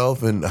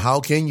yourself, and how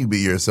can you be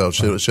yourself?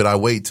 Should I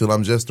wait till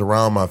I'm just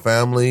around my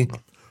family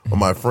or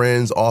my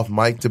friends off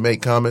mic to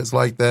make comments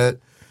like that?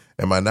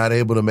 Am I not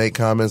able to make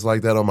comments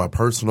like that on my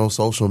personal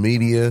social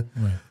media?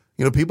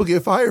 Right. People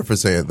get fired for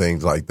saying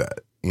things like that,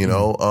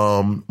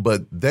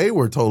 but they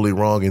were totally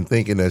wrong in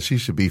thinking that she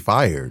should be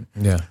fired.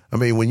 Yeah. I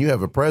mean, when you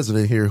have a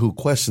president here who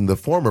questioned the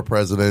former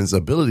president's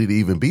ability to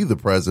even be the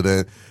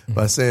president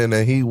by saying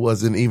that he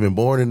wasn't even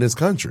born in this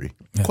country,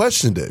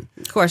 questioned it.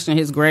 Questioned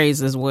his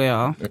grades as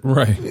well.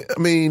 Right. I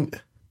mean,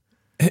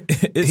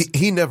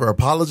 he never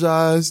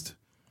apologized.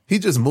 He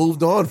just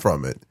moved on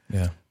from it.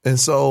 Yeah. And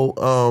so,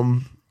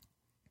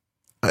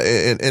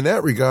 in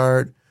that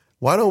regard,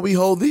 why don't we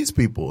hold these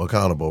people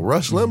accountable?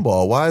 Rush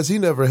Limbaugh, why is he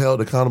never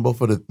held accountable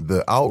for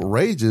the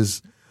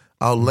outrageous,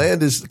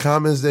 outlandish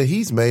comments that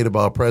he's made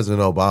about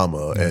President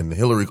Obama and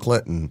Hillary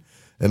Clinton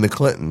and the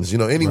Clintons?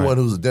 Anyone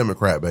who's a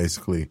Democrat,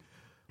 basically.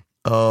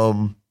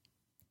 I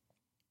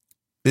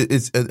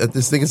just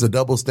think it's a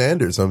double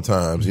standard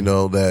sometimes.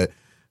 That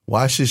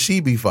why should she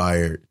be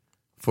fired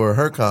for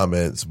her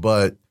comments,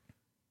 but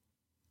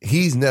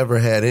he's never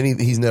had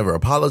he's never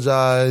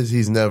apologized.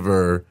 He's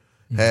never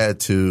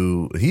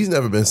he's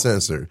never been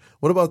censored.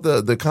 What about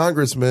the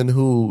congressman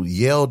who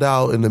yelled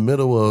out in the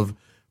middle of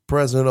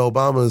President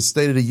Obama's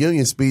State of the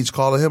Union speech,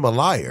 calling him a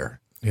liar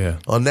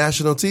on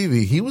national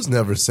TV? He was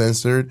never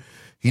censored.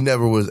 He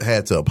never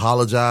had to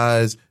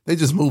apologize. They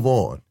just move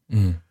on.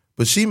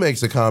 But she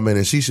makes a comment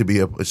and she should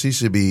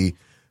be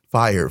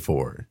fired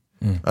for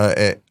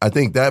it. I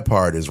think that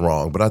part is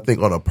wrong. But I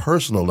think on a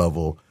personal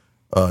level,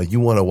 you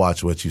want to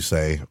watch what you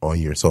say on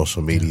your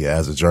social media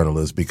as a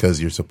journalist,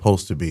 because you're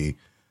supposed to be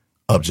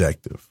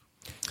objective.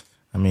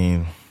 I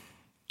mean,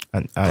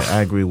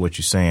 I agree with what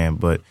you're saying,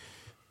 but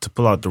to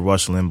pull out the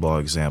Rush Limbaugh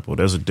example,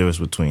 there's a difference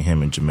between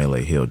him and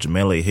Jemele Hill.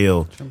 Jemele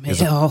Hill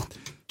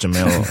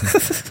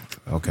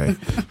okay.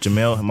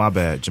 My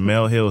bad.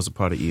 Jemele Hill is a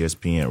part of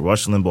ESPN.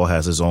 Rush Limbaugh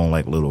has his own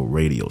little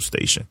radio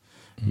station,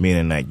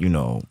 meaning that,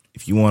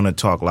 if you want to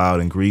talk loud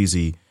and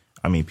greasy,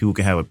 I mean, people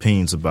can have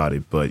opinions about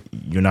it, but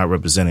you're not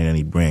representing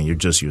any brand. You're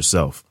just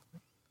yourself.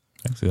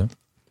 I see that.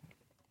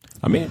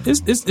 I mean,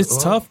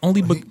 it's tough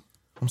only because.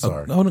 I'm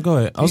sorry. Go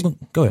ahead.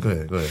 Go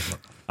ahead. Go ahead.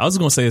 I was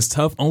going to say it's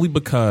tough only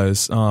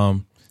because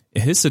in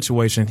his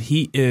situation,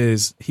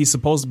 he's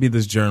supposed to be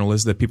this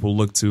journalist that people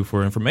look to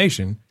for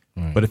information.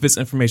 Right. But if it's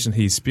information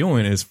he's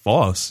spewing is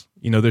false,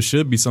 there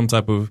should be some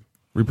type of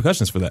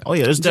repercussions for that. Oh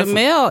yeah,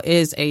 Jemele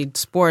is a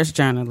sports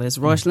journalist.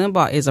 Rush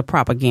Limbaugh is a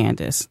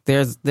propagandist.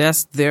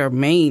 That's their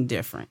main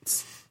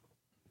difference.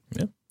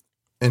 Yeah,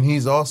 and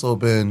he's also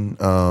been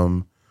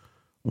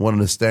one of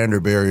the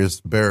standard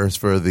bearers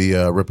for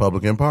the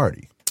Republican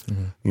Party.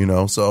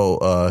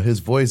 So his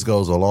voice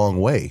goes a long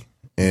way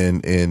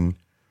in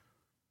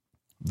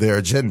their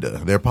agenda,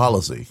 their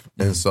policy.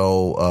 And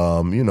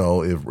so,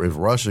 if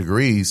Rush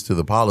agrees to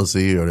the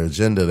policy or the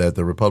agenda that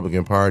the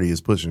Republican Party is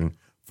pushing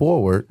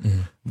forward,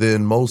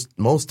 then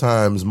most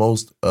times,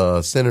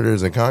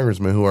 senators and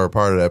congressmen who are a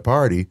part of that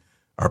party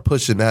are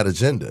pushing that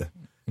agenda.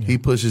 He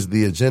pushes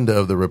the agenda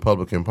of the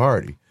Republican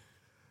Party.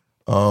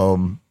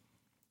 So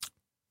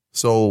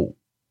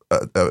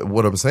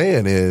what I'm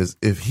saying is,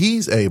 if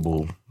he's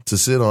able to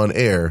sit on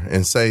air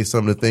and say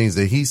some of the things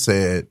that he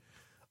said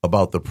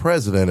about the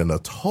president in a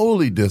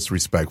totally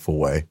disrespectful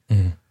way,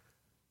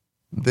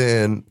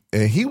 then,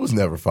 and he was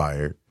never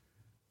fired,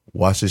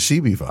 why should she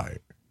be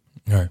fired?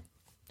 All right.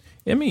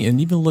 I mean, and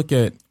even look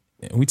at,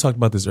 we talked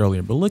about this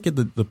earlier, but look at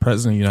the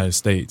president of the United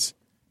States.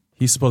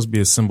 He's supposed to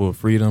be a symbol of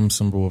freedom,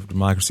 symbol of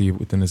democracy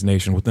within his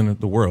nation, within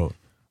the world.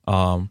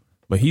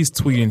 But he's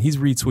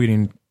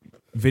retweeting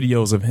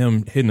videos of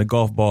him hitting a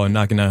golf ball and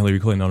knocking down Hillary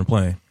Clinton on a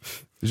plane.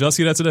 Did y'all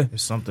see that today?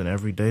 There's something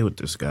every day with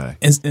this guy.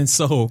 And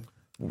so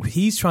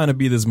he's trying to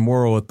be this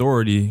moral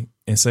authority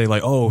and say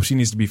oh, she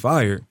needs to be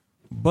fired.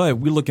 But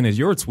we're looking at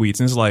your tweets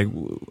and it's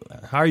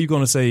how are you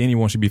going to say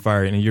anyone should be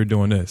fired and you're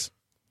doing this?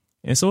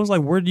 And so it's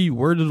where do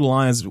the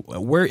lines,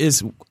 when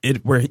is it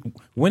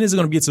going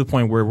to get to the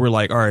point where we're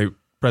all right,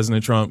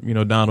 President Trump,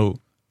 Donald,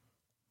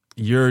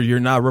 you're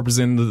not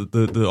representing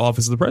the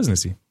office of the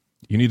presidency.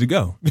 You need to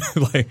go.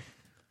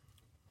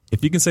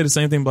 If you can say the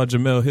same thing about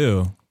Jemele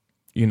Hill,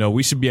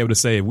 we should be able to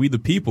say, we the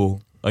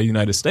people of the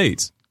United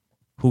States,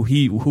 who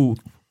he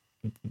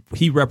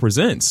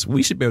represents,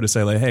 we should be able to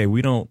say hey,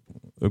 we don't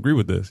agree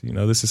with this.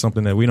 This is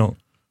something that we don't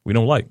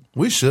like.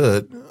 We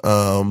should,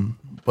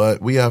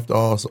 but we have to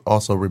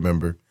also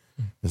remember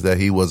is that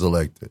he was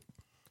elected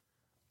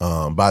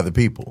by the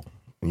people.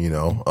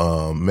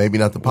 Maybe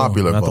not the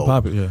popular vote,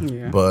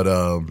 but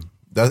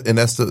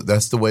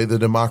that's the way the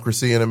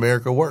democracy in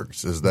America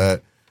works. Is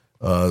that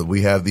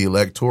we have the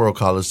electoral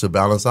college to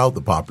balance out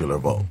the popular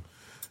vote,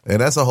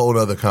 and that's a whole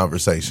other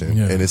conversation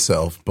in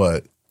itself.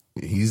 But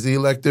he's the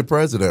elected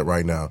president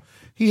right now.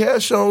 He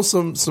has shown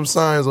some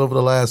signs over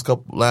the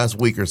last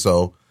week or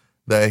so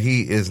that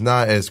he is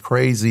not as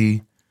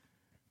crazy.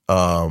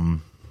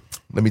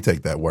 Let me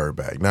take that word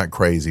back. Not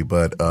crazy,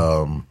 but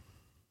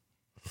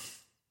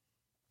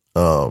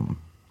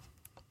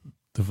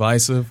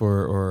divisive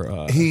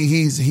or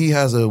he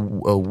has a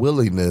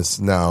willingness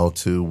now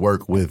to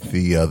work with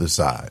the other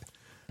side.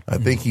 I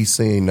think he's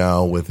seeing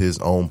now with his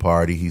own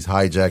party, he's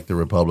hijacked the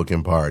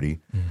Republican Party,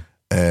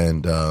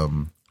 and a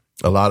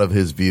lot of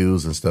his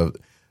views and stuff.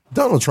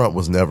 Donald Trump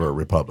was never a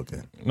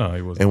Republican. No,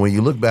 he wasn't. And when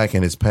you look back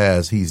in his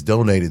past, he's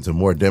donated to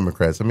more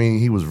Democrats. I mean,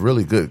 he was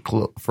really good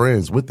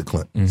friends with the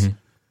Clintons.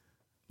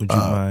 Would you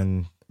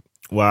mind?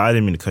 Well, I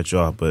didn't mean to cut you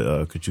off,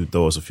 but could you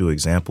throw us a few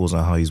examples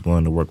on how he's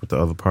willing to work with the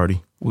other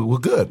party? Well,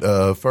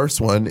 good. First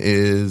one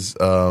is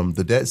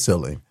the debt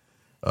ceiling.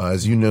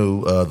 As you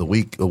knew, a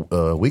week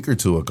or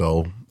two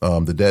ago,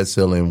 the debt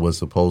ceiling was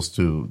supposed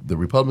to. The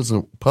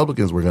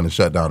Republicans were going to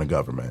shut down the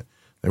government.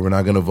 They were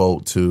not going to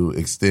vote to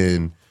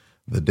extend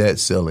the debt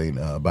ceiling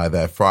by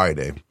that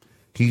Friday.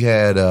 He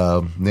had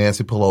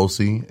Nancy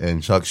Pelosi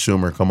and Chuck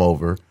Schumer come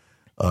over.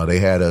 They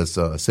had a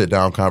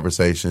sit-down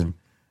conversation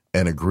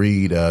and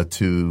agreed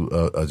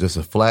to just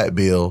a flat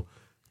bill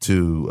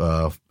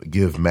to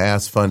give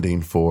mass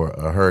funding for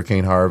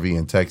Hurricane Harvey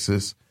in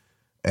Texas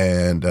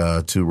and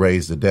to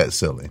raise the debt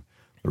ceiling.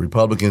 The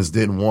Republicans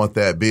didn't want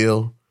that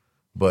bill,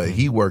 but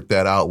he worked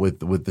that out with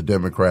the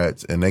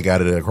Democrats, and they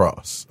got it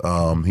across.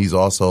 He's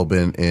also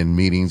been in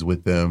meetings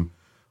with them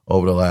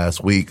over the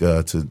last week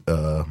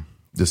to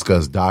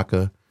discuss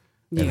DACA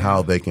and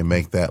how they can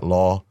make that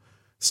law.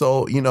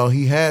 So,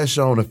 he has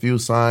shown a few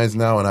signs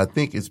now, and I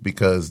think it's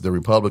because the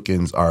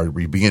Republicans are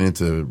beginning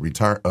to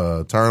turn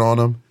on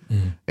him,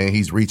 and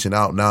he's reaching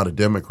out now to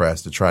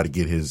Democrats to try to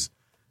get his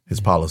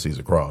policies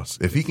across.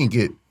 If he can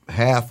get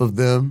half of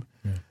them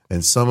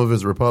and some of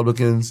his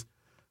Republicans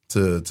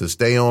to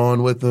stay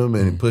on with him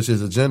and push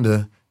his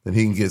agenda, then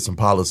he can get some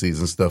policies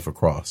and stuff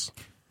across.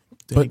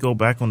 Did he go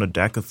back on the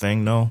DACA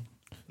thing, though?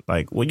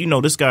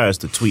 This guy is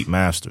the tweet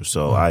master.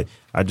 So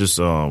I just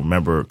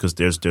remember, because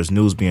there's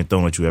news being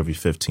thrown at you every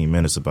 15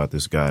 minutes about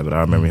this guy. But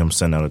I remember him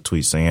sending out a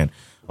tweet saying,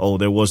 "Oh,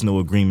 there was no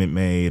agreement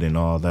made," and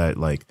all that.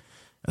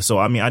 So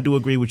I do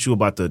agree with you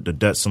about the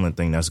debt ceiling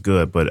thing. That's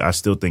good, but I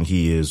still think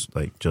he is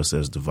just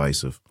as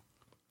divisive.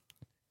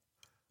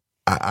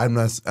 I'm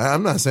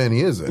not saying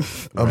he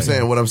isn't. I'm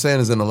saying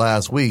is in the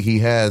last week he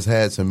has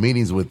had some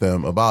meetings with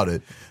them about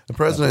it. And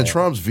President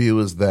Trump's view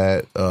is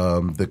that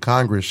the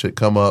Congress should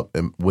come up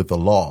with a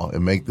law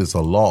and make this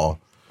a law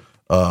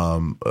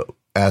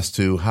as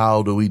to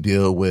how do we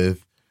deal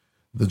with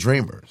the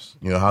Dreamers.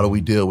 How do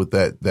we deal with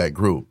that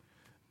group?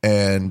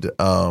 And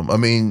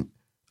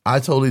I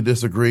totally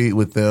disagree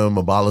with them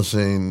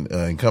abolishing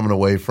and coming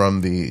away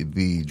from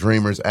the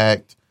Dreamers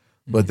Act,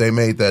 but they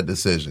made that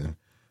decision.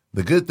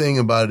 The good thing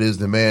about it is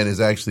the man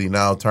is actually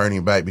now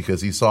turning back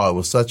because he saw it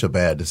was such a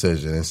bad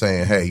decision and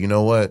saying, hey, you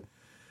know what?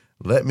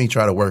 Let me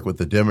try to work with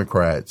the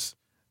Democrats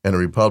and the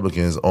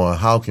Republicans on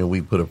how can we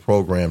put a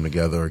program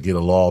together or get a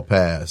law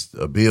passed,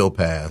 a bill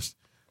passed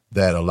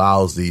that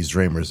allows these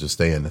Dreamers to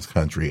stay in this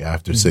country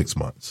after 6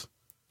 months.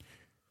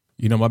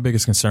 My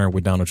biggest concern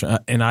with Donald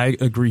Trump, and I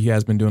agree he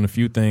has been doing a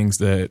few things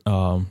that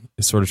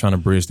is sort of trying to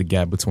bridge the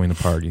gap between the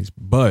parties,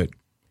 but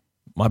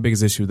my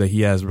biggest issue is that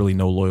he has really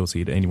no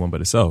loyalty to anyone but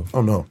himself.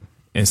 Oh, no.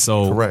 And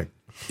so correct.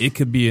 It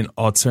could be an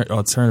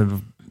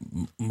alternative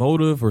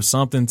motive or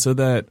something to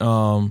that.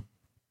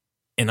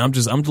 And I'm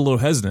a little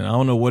hesitant. I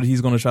don't know what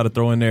he's going to try to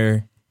throw in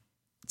there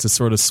to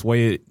sort of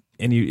sway it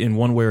in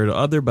one way or the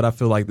other, but I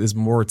feel like there's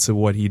more to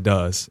what he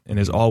does, and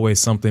there's always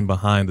something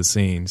behind the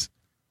scenes.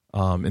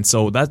 And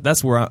so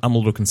that's where I'm a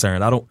little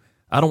concerned. I don't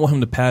want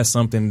him to pass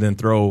something and then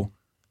throw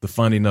the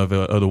funding of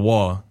the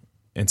wall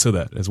into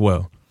that as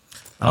well.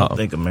 I don't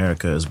think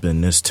America has been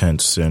this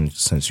tense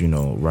since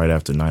right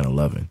after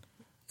 9/11.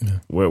 Yeah.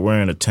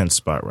 We're in a tense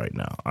spot right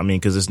now.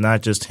 Because it's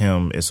not just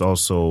him. It's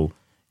also,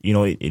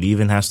 it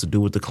even has to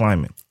do with the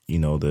climate.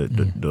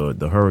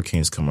 The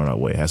hurricanes coming our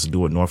way. It has to do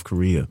with North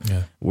Korea.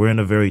 Yeah. We're in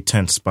a very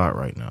tense spot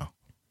right now.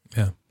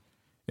 Yeah,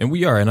 and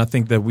we are. And I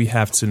think that we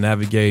have to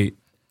navigate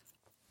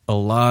a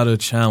lot of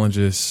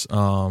challenges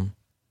that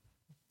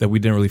we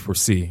didn't really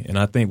foresee. And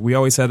I think we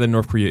always had that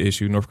North Korea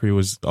issue. North Korea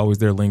was always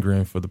there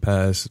lingering for the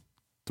past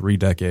 3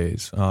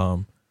 decades.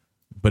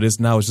 But it's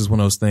just one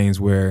of those things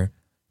where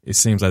it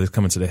seems like it's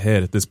coming to the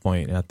head at this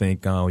point. And I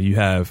think you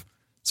have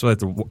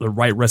sort of the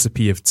right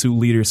recipe of 2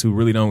 leaders who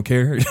really don't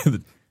care.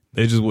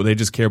 They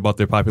just care about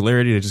their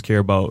popularity. They just care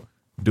about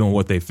doing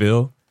what they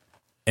feel,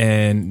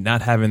 and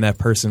not having that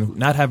person,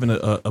 not having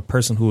a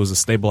person who is a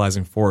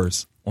stabilizing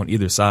force on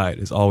either side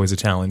is always a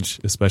challenge,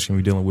 especially when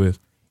we're dealing with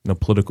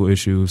political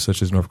issues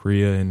such as North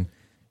Korea and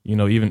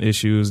even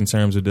issues in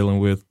terms of dealing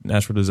with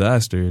natural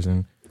disasters.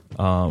 And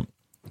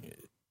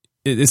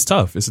it's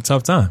tough. It's a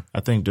tough time.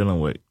 I think dealing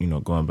with,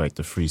 going back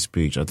to free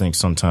speech, I think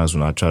sometimes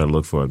when I try to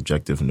look for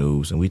objective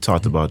news, and we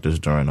talked about this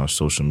during our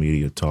social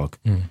media talk,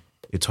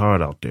 it's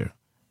hard out there.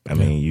 I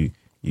mean,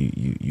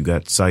 you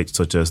got sites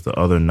such as the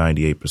other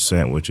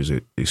 98%, which is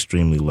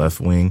extremely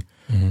left wing.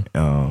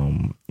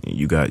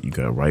 You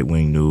got right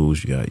wing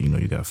news.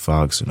 You got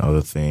Fox and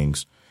other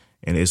things,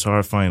 and it's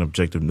hard finding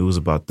objective news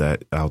about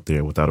that out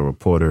there without a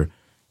reporter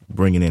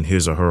bringing in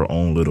his or her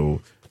own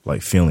little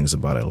feelings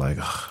about it. I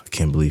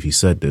can't believe he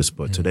said this,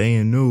 but today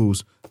in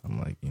news, I'm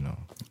like,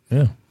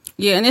 yeah,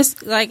 and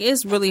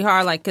it's really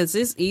hard, because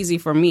it's easy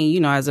for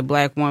me, as a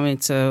black woman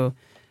to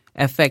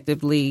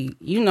effectively,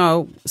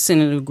 sit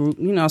in a group,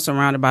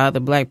 surrounded by other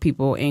black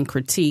people and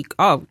critique,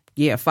 oh,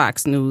 yeah,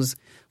 Fox News,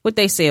 what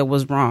they said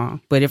was wrong.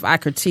 But if I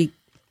critique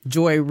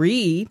Joy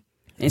Reid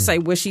and say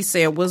what she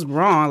said was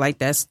wrong,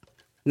 that's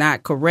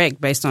not correct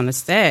based on the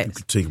stats. You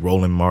critique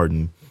Roland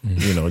Martin,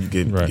 you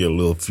get a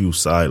little few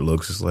side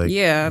looks. It's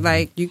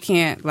you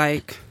can't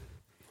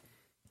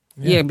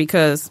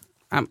because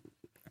I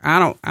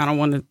don't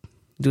want to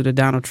do the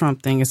Donald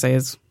Trump thing and say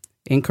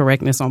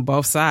incorrectness on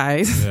both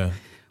sides. Yeah.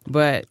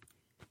 But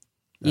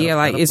yeah,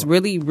 like it's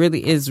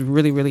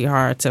really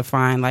hard to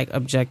find like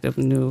objective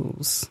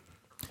news.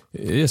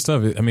 It's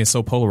tough. I mean, it's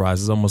so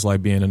polarized. It's almost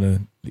like being in the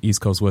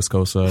East Coast, West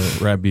Coast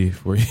rap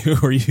beef, where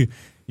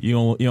you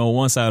on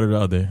one side or the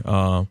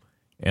other.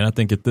 And I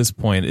think at this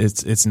point,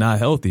 it's not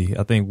healthy.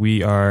 I think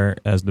we are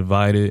as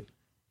divided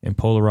and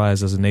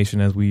polarized as a nation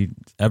as we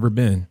ever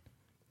been.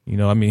 You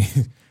know, I mean,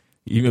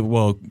 even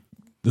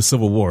the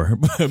Civil War,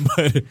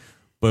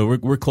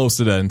 but we're close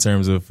to that in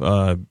terms of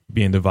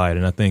being divided.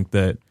 And I think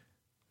that,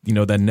 you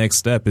know, that next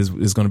step is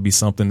going to be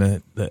something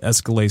that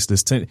escalates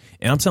this. And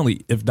I'm telling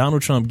you, if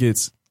Donald Trump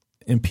gets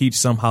impeached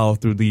somehow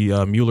through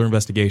the Mueller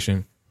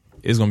investigation,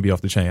 it's going to be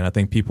off the chain. I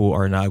think people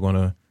are not going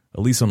to,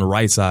 at least on the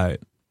right side,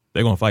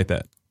 they're going to fight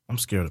that. I'm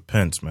scared of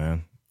Pence,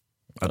 man.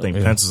 I think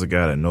Pence is a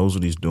guy that knows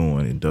what he's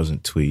doing and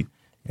doesn't tweet,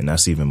 and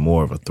that's even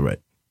more of a threat.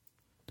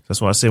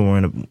 That's why I say we're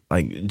in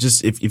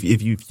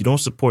if you don't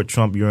support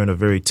Trump, you're in a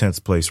very tense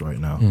place right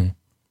now. Mm.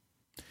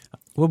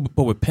 Well,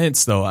 but with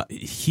Pence though,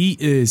 he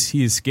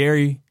is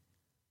scary,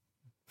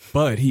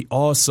 but he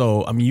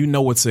also, I mean, you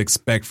know what to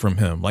expect from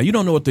him. Like, you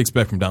don't know what to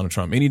expect from Donald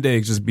Trump. Any day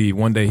it just be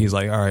one day he's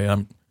like, all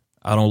right,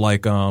 I don't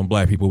like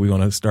black people. We're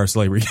going to start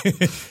slavery.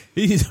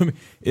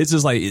 It's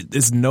just like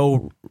it's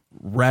no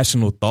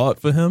rational thought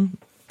for him.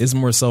 It's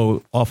more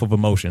so off of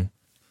emotion.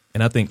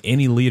 And I think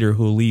any leader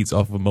who leads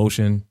off of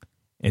emotion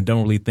and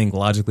don't really think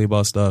logically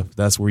about stuff,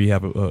 that's where you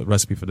have a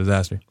recipe for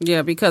disaster.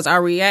 Yeah, because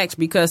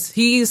because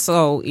he's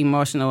so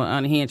emotional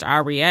and unhinged,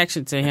 our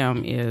reaction to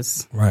him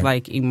is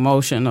like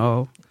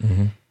emotional.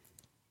 Mm-hmm.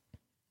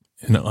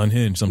 And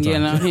unhinged sometimes.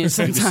 Yeah, unhinged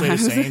sometimes. You say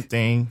the same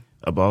thing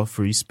about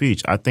free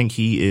speech. I think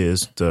he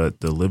is the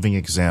living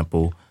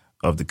example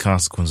of the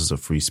consequences of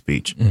free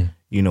speech. Mm.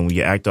 You know, when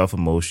you act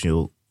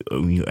emotional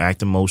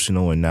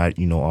and not,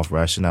 you know, off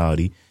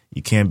rationality,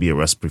 you can be a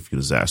recipe for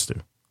disaster.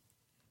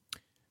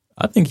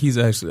 I think he's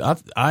actually,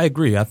 I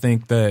agree. I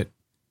think that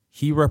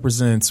he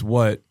represents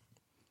what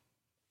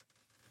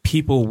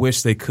people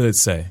wish they could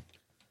say.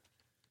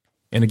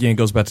 And again, it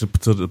goes back to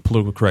the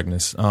political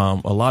correctness.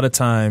 A lot of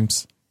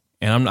times,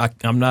 and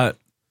I'm not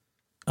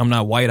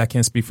white. I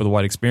can't speak for the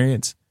white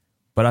experience,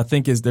 but I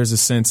think there's a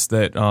sense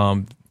that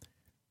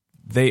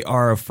they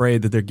are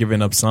afraid that they're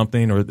giving up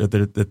something, or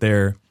that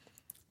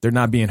they're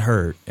not being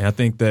heard. And I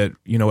think that,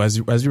 you know, as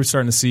you're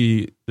starting to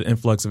see the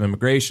influx of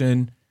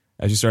immigration,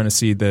 as you're starting to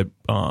see that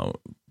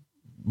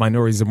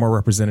minorities are more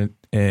represented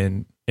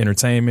in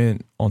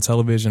entertainment, on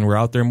television, we're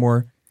out there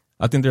more.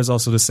 I think there's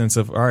also the sense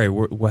of, all right,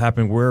 what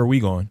happened? Where are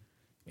we going?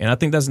 And I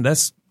think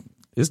that's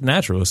it's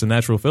natural. It's a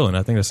natural feeling.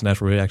 I think that's a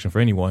natural reaction for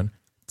anyone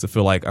to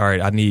feel like, all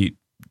right, I need,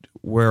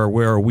 where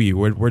are we?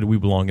 Where do we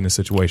belong in this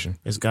situation?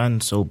 It's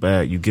gotten so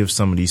bad. You give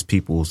some of these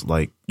people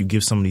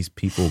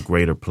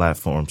greater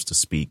platforms to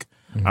speak.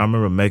 Mm-hmm. I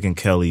remember Megyn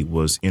Kelly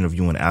was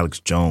interviewing Alex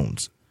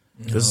Jones.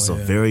 This is a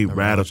very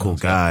radical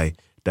guy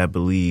that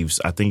believes,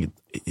 I think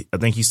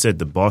he said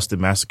the Boston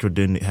Massacre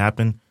didn't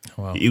happen.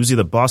 Wow. It was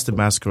either Boston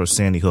Massacre or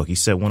Sandy Hook. He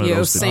said one of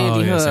those.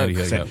 Sandy Hook. Sandy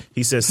Hook, yeah.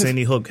 He said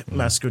Sandy Hook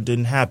Massacre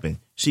didn't happen.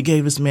 She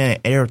gave this man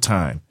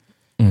airtime.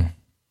 Mm.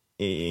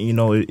 You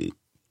know,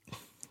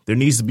 there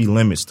needs to be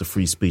limits to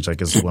free speech, I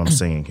guess is what I'm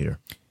saying here.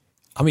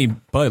 I mean,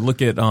 but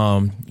look at,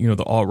 you know,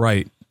 the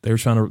alt-right. They were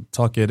trying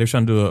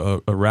to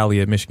do a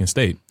rally at Michigan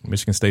State.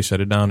 Michigan State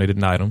shut it down. They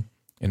denied them.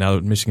 And now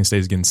Michigan State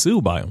is getting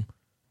sued by them.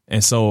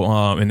 And so,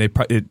 and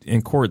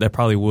in court, it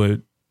probably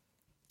would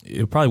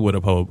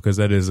uphold, because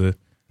that is a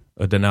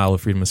denial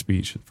of freedom of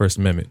speech, First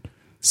Amendment.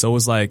 So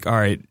it's like, all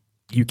right,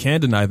 you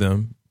can deny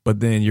them, but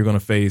then you're going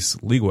to face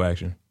legal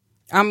action.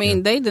 I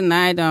mean, They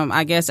denied them,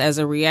 I guess, as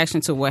a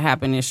reaction to what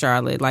happened in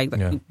Charlotte. Like,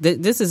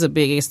 this is a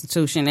big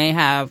institution. They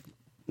have,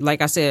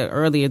 like I said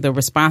earlier, the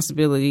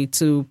responsibility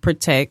to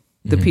protect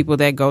the people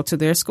that go to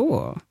their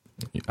school.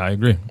 I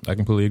agree. I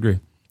completely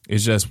agree.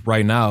 It's just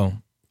right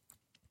now,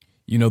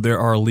 you know, there's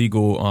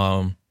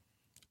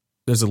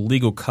a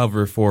legal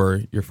cover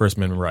for your First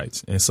Amendment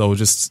rights. And so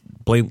just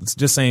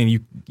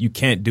saying you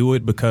can't do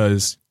it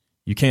because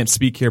you can't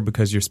speak here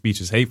because your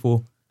speech is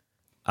hateful.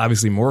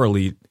 Obviously,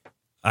 morally,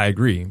 I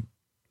agree.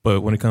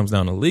 But when it comes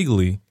down to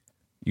legally,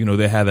 you know,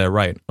 they have that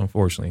right,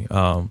 unfortunately.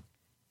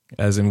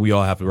 As in, we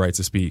all have the right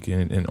to speak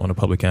on a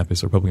public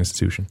campus or public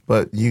institution.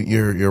 But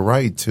your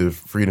right to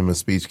freedom of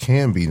speech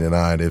can be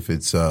denied if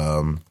it's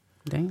spewing,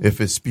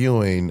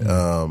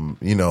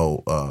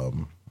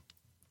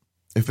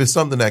 if it's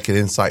something that could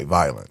incite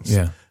violence.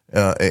 Yeah.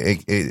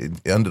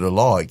 Under the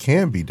law, it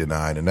can be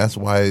denied, and that's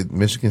why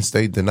Michigan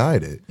State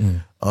denied it.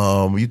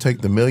 You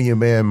take the Million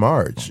Man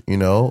March, you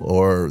know,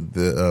 or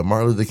the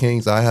Martin Luther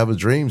King's "I Have a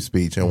Dream"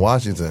 speech in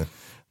Washington.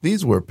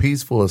 These were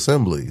peaceful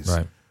assemblies.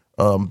 Right.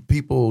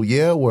 People,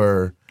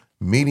 were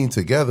meeting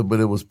together, but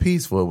it was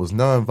peaceful. It was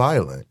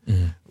nonviolent.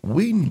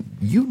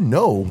 You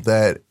know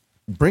that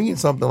bringing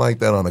something like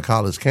that on a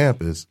college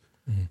campus,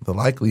 the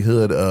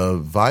likelihood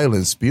of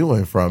violence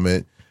spewing from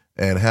it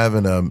and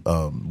having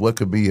what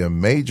could be a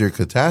major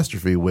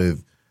catastrophe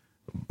with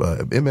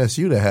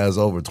MSU that has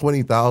over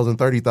 20,000,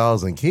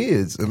 30,000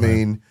 kids. I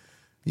mean,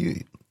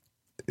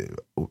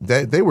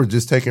 they were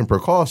just taking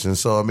precautions.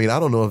 So, I mean, I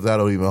don't know if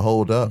that'll even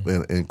hold up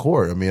in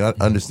court. I mean, I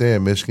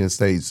understand Michigan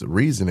State's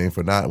reasoning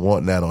for not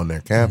wanting that on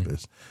their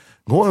campus.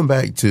 Going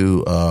back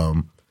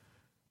to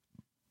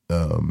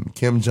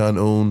Kim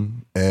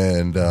Jong-un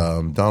and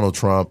Donald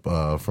Trump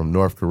from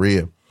North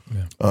Korea.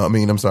 Yeah.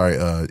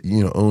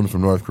 Un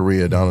from North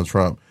Korea, Donald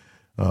Trump.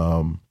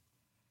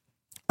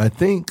 I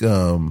think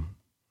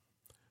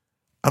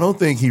I don't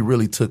think he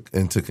really took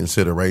into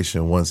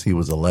consideration once he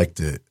was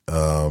elected,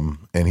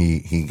 and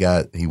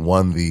he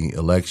won the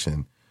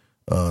election,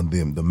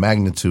 the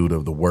magnitude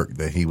of the work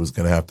that he was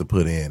going to have to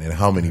put in and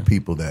how many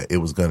people that it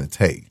was going to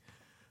take.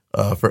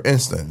 For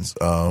instance,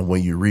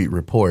 when you read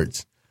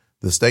reports,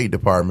 the State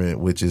Department,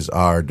 which is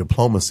our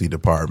diplomacy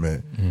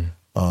department,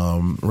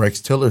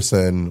 Rex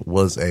Tillerson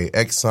was a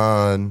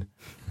Exxon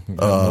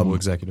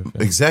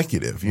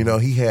executive. You know,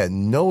 he had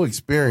no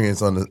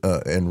experience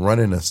in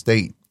running a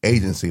state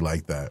agency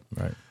like that.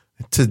 Right.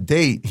 To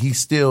date, he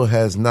still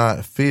has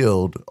not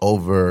filled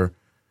over,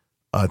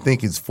 I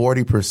think it's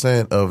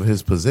 40% of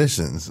his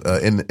positions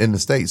in the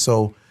state.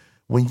 So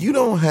when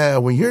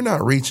you're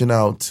not reaching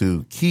out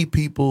to key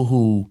people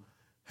who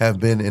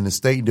have been in the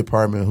State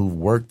Department, who've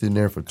worked in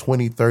there for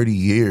 20, 30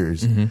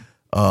 years,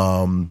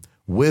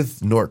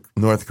 with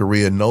North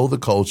Korea, know the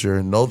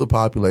culture, know the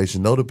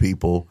population, know the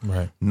people,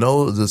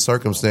 know the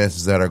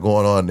circumstances that are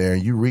going on there,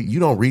 and you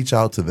don't reach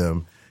out to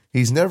them.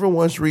 He's never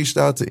once reached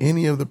out to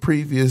any of the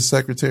previous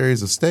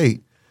secretaries of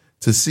state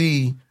to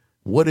see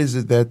what is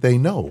it that they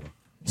know.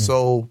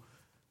 So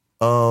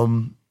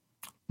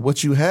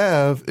what you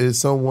have is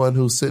someone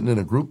who's sitting in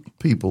a group of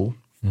people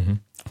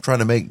trying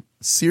to make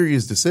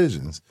serious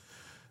decisions.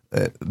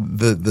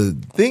 The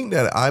thing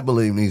that I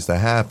believe needs to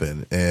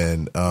happen,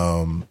 and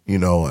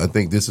I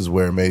think this is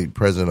where maybe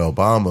President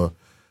Obama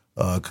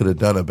could have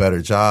done a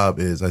better job,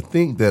 is I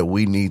think that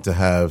we need to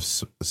have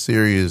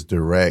serious,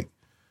 direct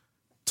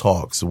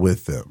talks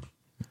with them.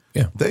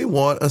 Yeah, they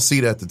want a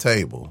seat at the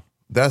table.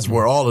 That's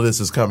where all of this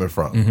is coming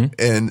from,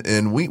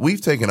 and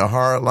we've taken a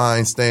hard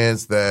line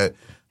stance that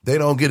they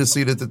don't get a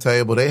seat at the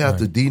table. They have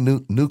to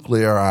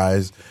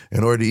denuclearize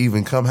in order to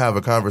even come have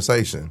a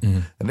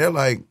conversation, and they're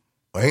like,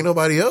 ain't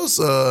nobody else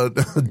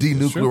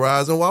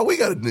denuclearizing. Why we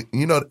got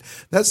to,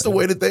 that's the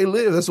way that they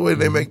live. That's the way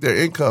they make their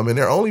income. And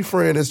their only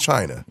friend is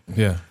China.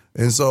 Yeah.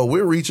 And so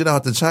we're reaching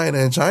out to China,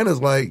 and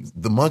China's like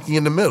the monkey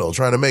in the middle,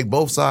 trying to make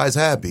both sides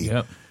happy.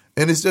 Yep.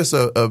 And it's just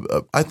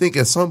I think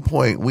at some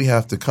point we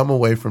have to come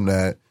away from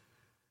that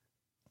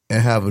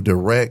and have a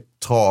direct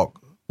talk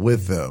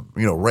with them.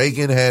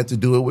 Reagan had to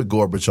do it with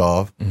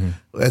Gorbachev.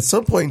 At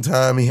some point in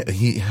time,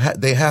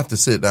 they have to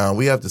sit down.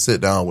 We have to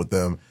sit down with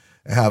them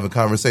and have a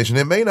conversation.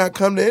 It may not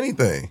come to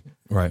anything,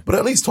 right? But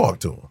at least talk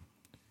to them.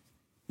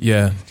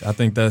 Yeah, I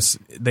think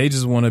they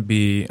just want to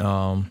be,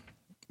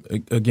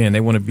 again,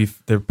 they want to be,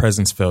 their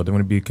presence felt. They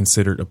want to be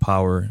considered a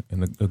power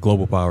and a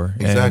global power.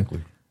 Exactly.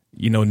 And,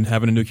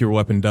 having a nuclear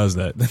weapon does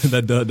that.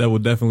 that will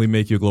definitely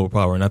make you a global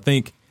power. And I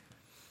think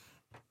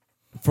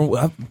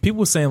people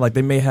were saying like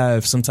they may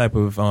have some type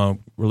of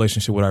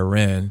relationship with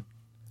Iran.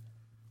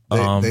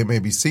 They may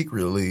be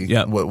secretly.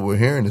 Yep. What we're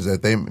hearing is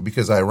that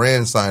because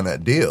Iran signed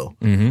that deal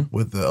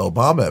with the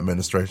Obama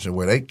administration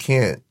where they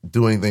can't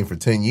do anything for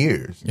 10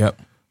 years.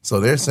 Yep. So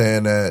they're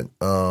saying that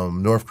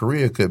North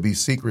Korea could be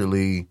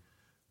secretly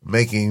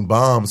making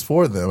bombs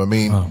for them. I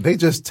mean, they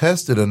just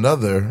tested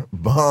another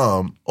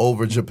bomb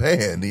over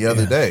Japan the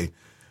other day.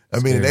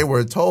 They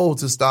were told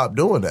to stop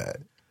doing that.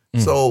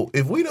 So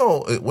if we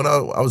don't, when I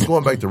was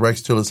going back to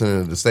Rex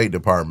Tillerson and the State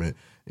Department,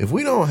 if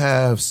we don't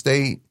have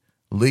state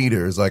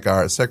leaders like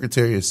our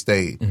Secretary of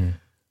State,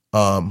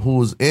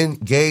 who's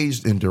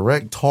engaged in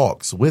direct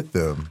talks with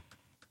them,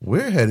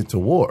 we're headed to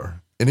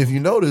war. And if you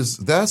notice,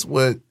 that's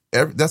what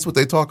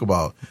they talk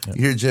about.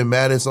 You hear Jim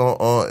Mattis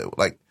on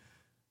like,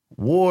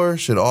 war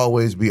should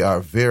always be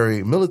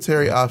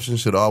military option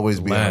should always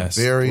be our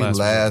very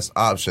last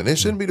option. It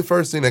shouldn't be the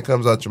first thing that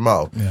comes out your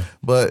mouth. Yeah.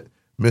 But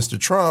Mr.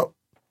 Trump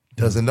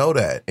doesn't know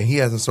that, and he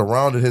hasn't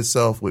surrounded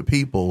himself with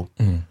people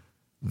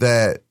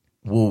that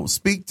will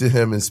speak to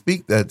him and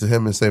speak that to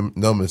him and say,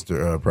 no,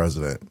 Mr.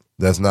 President,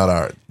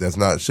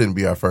 shouldn't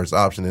be our first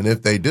option. And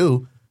if they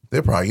do,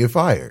 they'll probably get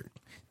fired.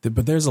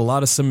 But there's a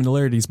lot of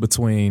similarities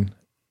between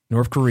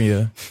North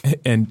Korea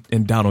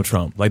and Donald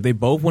Trump. Like, they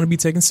both want to be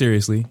taken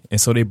seriously, and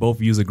so they both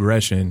use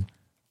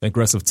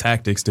aggressive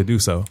tactics to do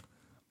so.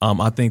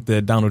 I think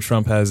that Donald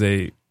Trump has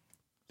a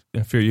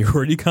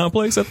inferiority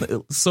complex,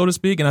 so to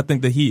speak, and I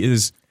think that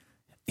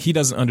he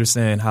doesn't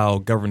understand how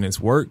governance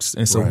works,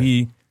 and so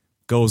he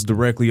goes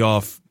directly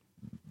off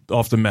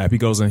the map. He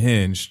goes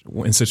unhinged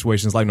in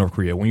situations like North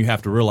Korea, when you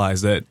have to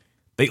realize that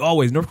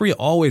North Korea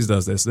always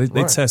does this.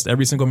 They test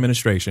every single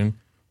administration.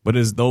 But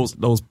it's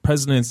those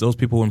presidents, those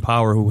people in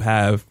power who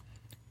have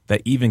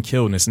that even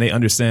killedness, and they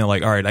understand,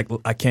 like, all right,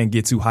 I can't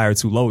get too high or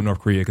too low in North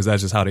Korea because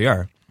that's just how they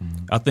are.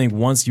 I think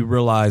once you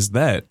realize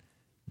that,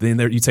 then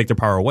you take their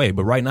power away.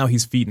 But right now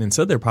he's feeding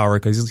into their power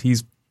because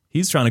he's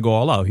trying to go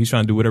all out. He's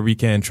trying to do whatever he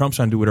can. Trump's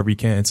trying to do whatever he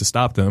can to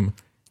stop them,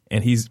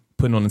 and he's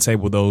putting on the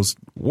table those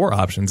war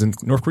options. And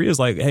North Korea is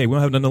like, hey, we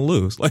don't have nothing to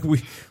lose. Like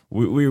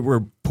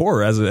we're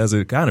poor as an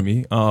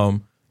economy.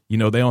 You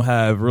know, they don't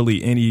have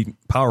really any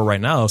power right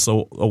now.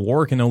 So a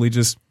war can only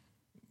just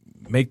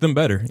make them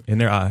better in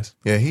their eyes.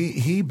 Yeah,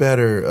 he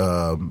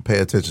better pay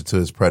attention to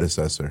his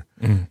predecessor.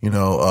 You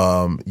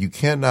know, you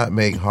cannot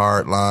make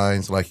hard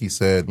lines like he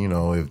said. You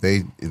know, if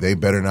they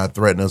better not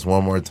threaten us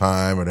one more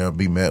time, or they'll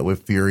be met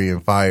with fury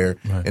and fire.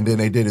 Right. And then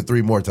they did it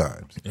 3 more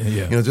times.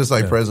 Yeah. You know, just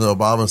like President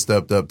Obama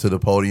stepped up to the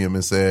podium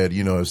and said,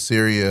 you know, if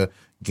Syria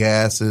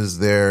gasses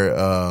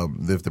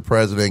if the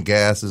president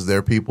gasses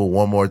their people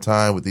one more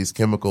time with these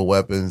chemical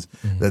weapons,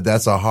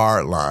 that's a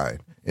hard line.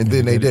 And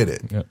then they did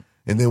it. Yep.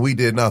 And then we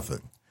did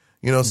nothing.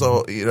 You know,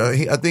 so, you know,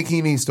 I think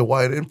he needs to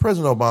widen. And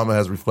President Obama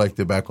has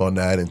reflected back on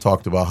that and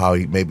talked about how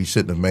he maybe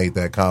shouldn't have made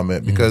that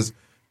comment, because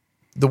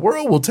the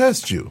world will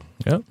test you.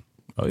 Yep.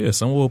 Oh, yeah.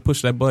 Someone will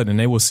push that button and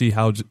they will see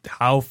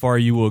how far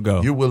you will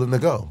go. You're willing to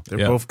go.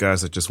 They're both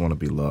guys that just want to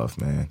be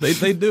loved, man.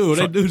 They do.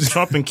 They do.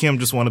 Trump and Kim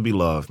just want to be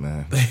loved,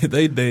 man.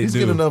 They He's do.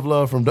 getting enough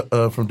love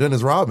from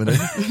Dennis Rodman.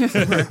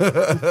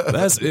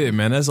 That's it,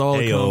 man. That's all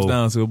it comes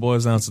down to. It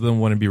boils down to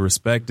them wanting to be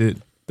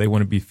respected. They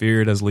want to be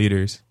feared as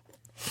leaders.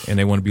 And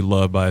they want to be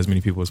loved by as many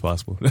people as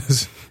possible.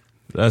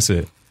 That's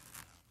it.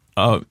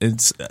 I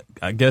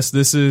guess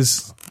this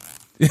is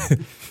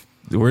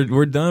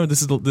we're done.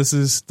 This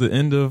is the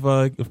end of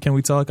Can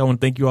We Talk. I want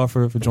to thank you all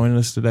for joining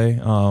us today.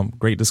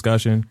 Great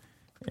discussion,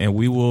 and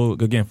we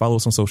will again follow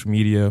us on social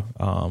media,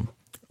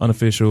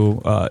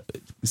 unofficial. On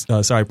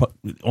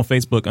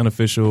Facebook,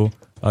 unofficial.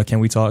 Can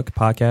We Talk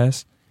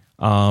podcast,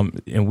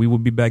 and we will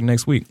be back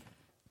next week.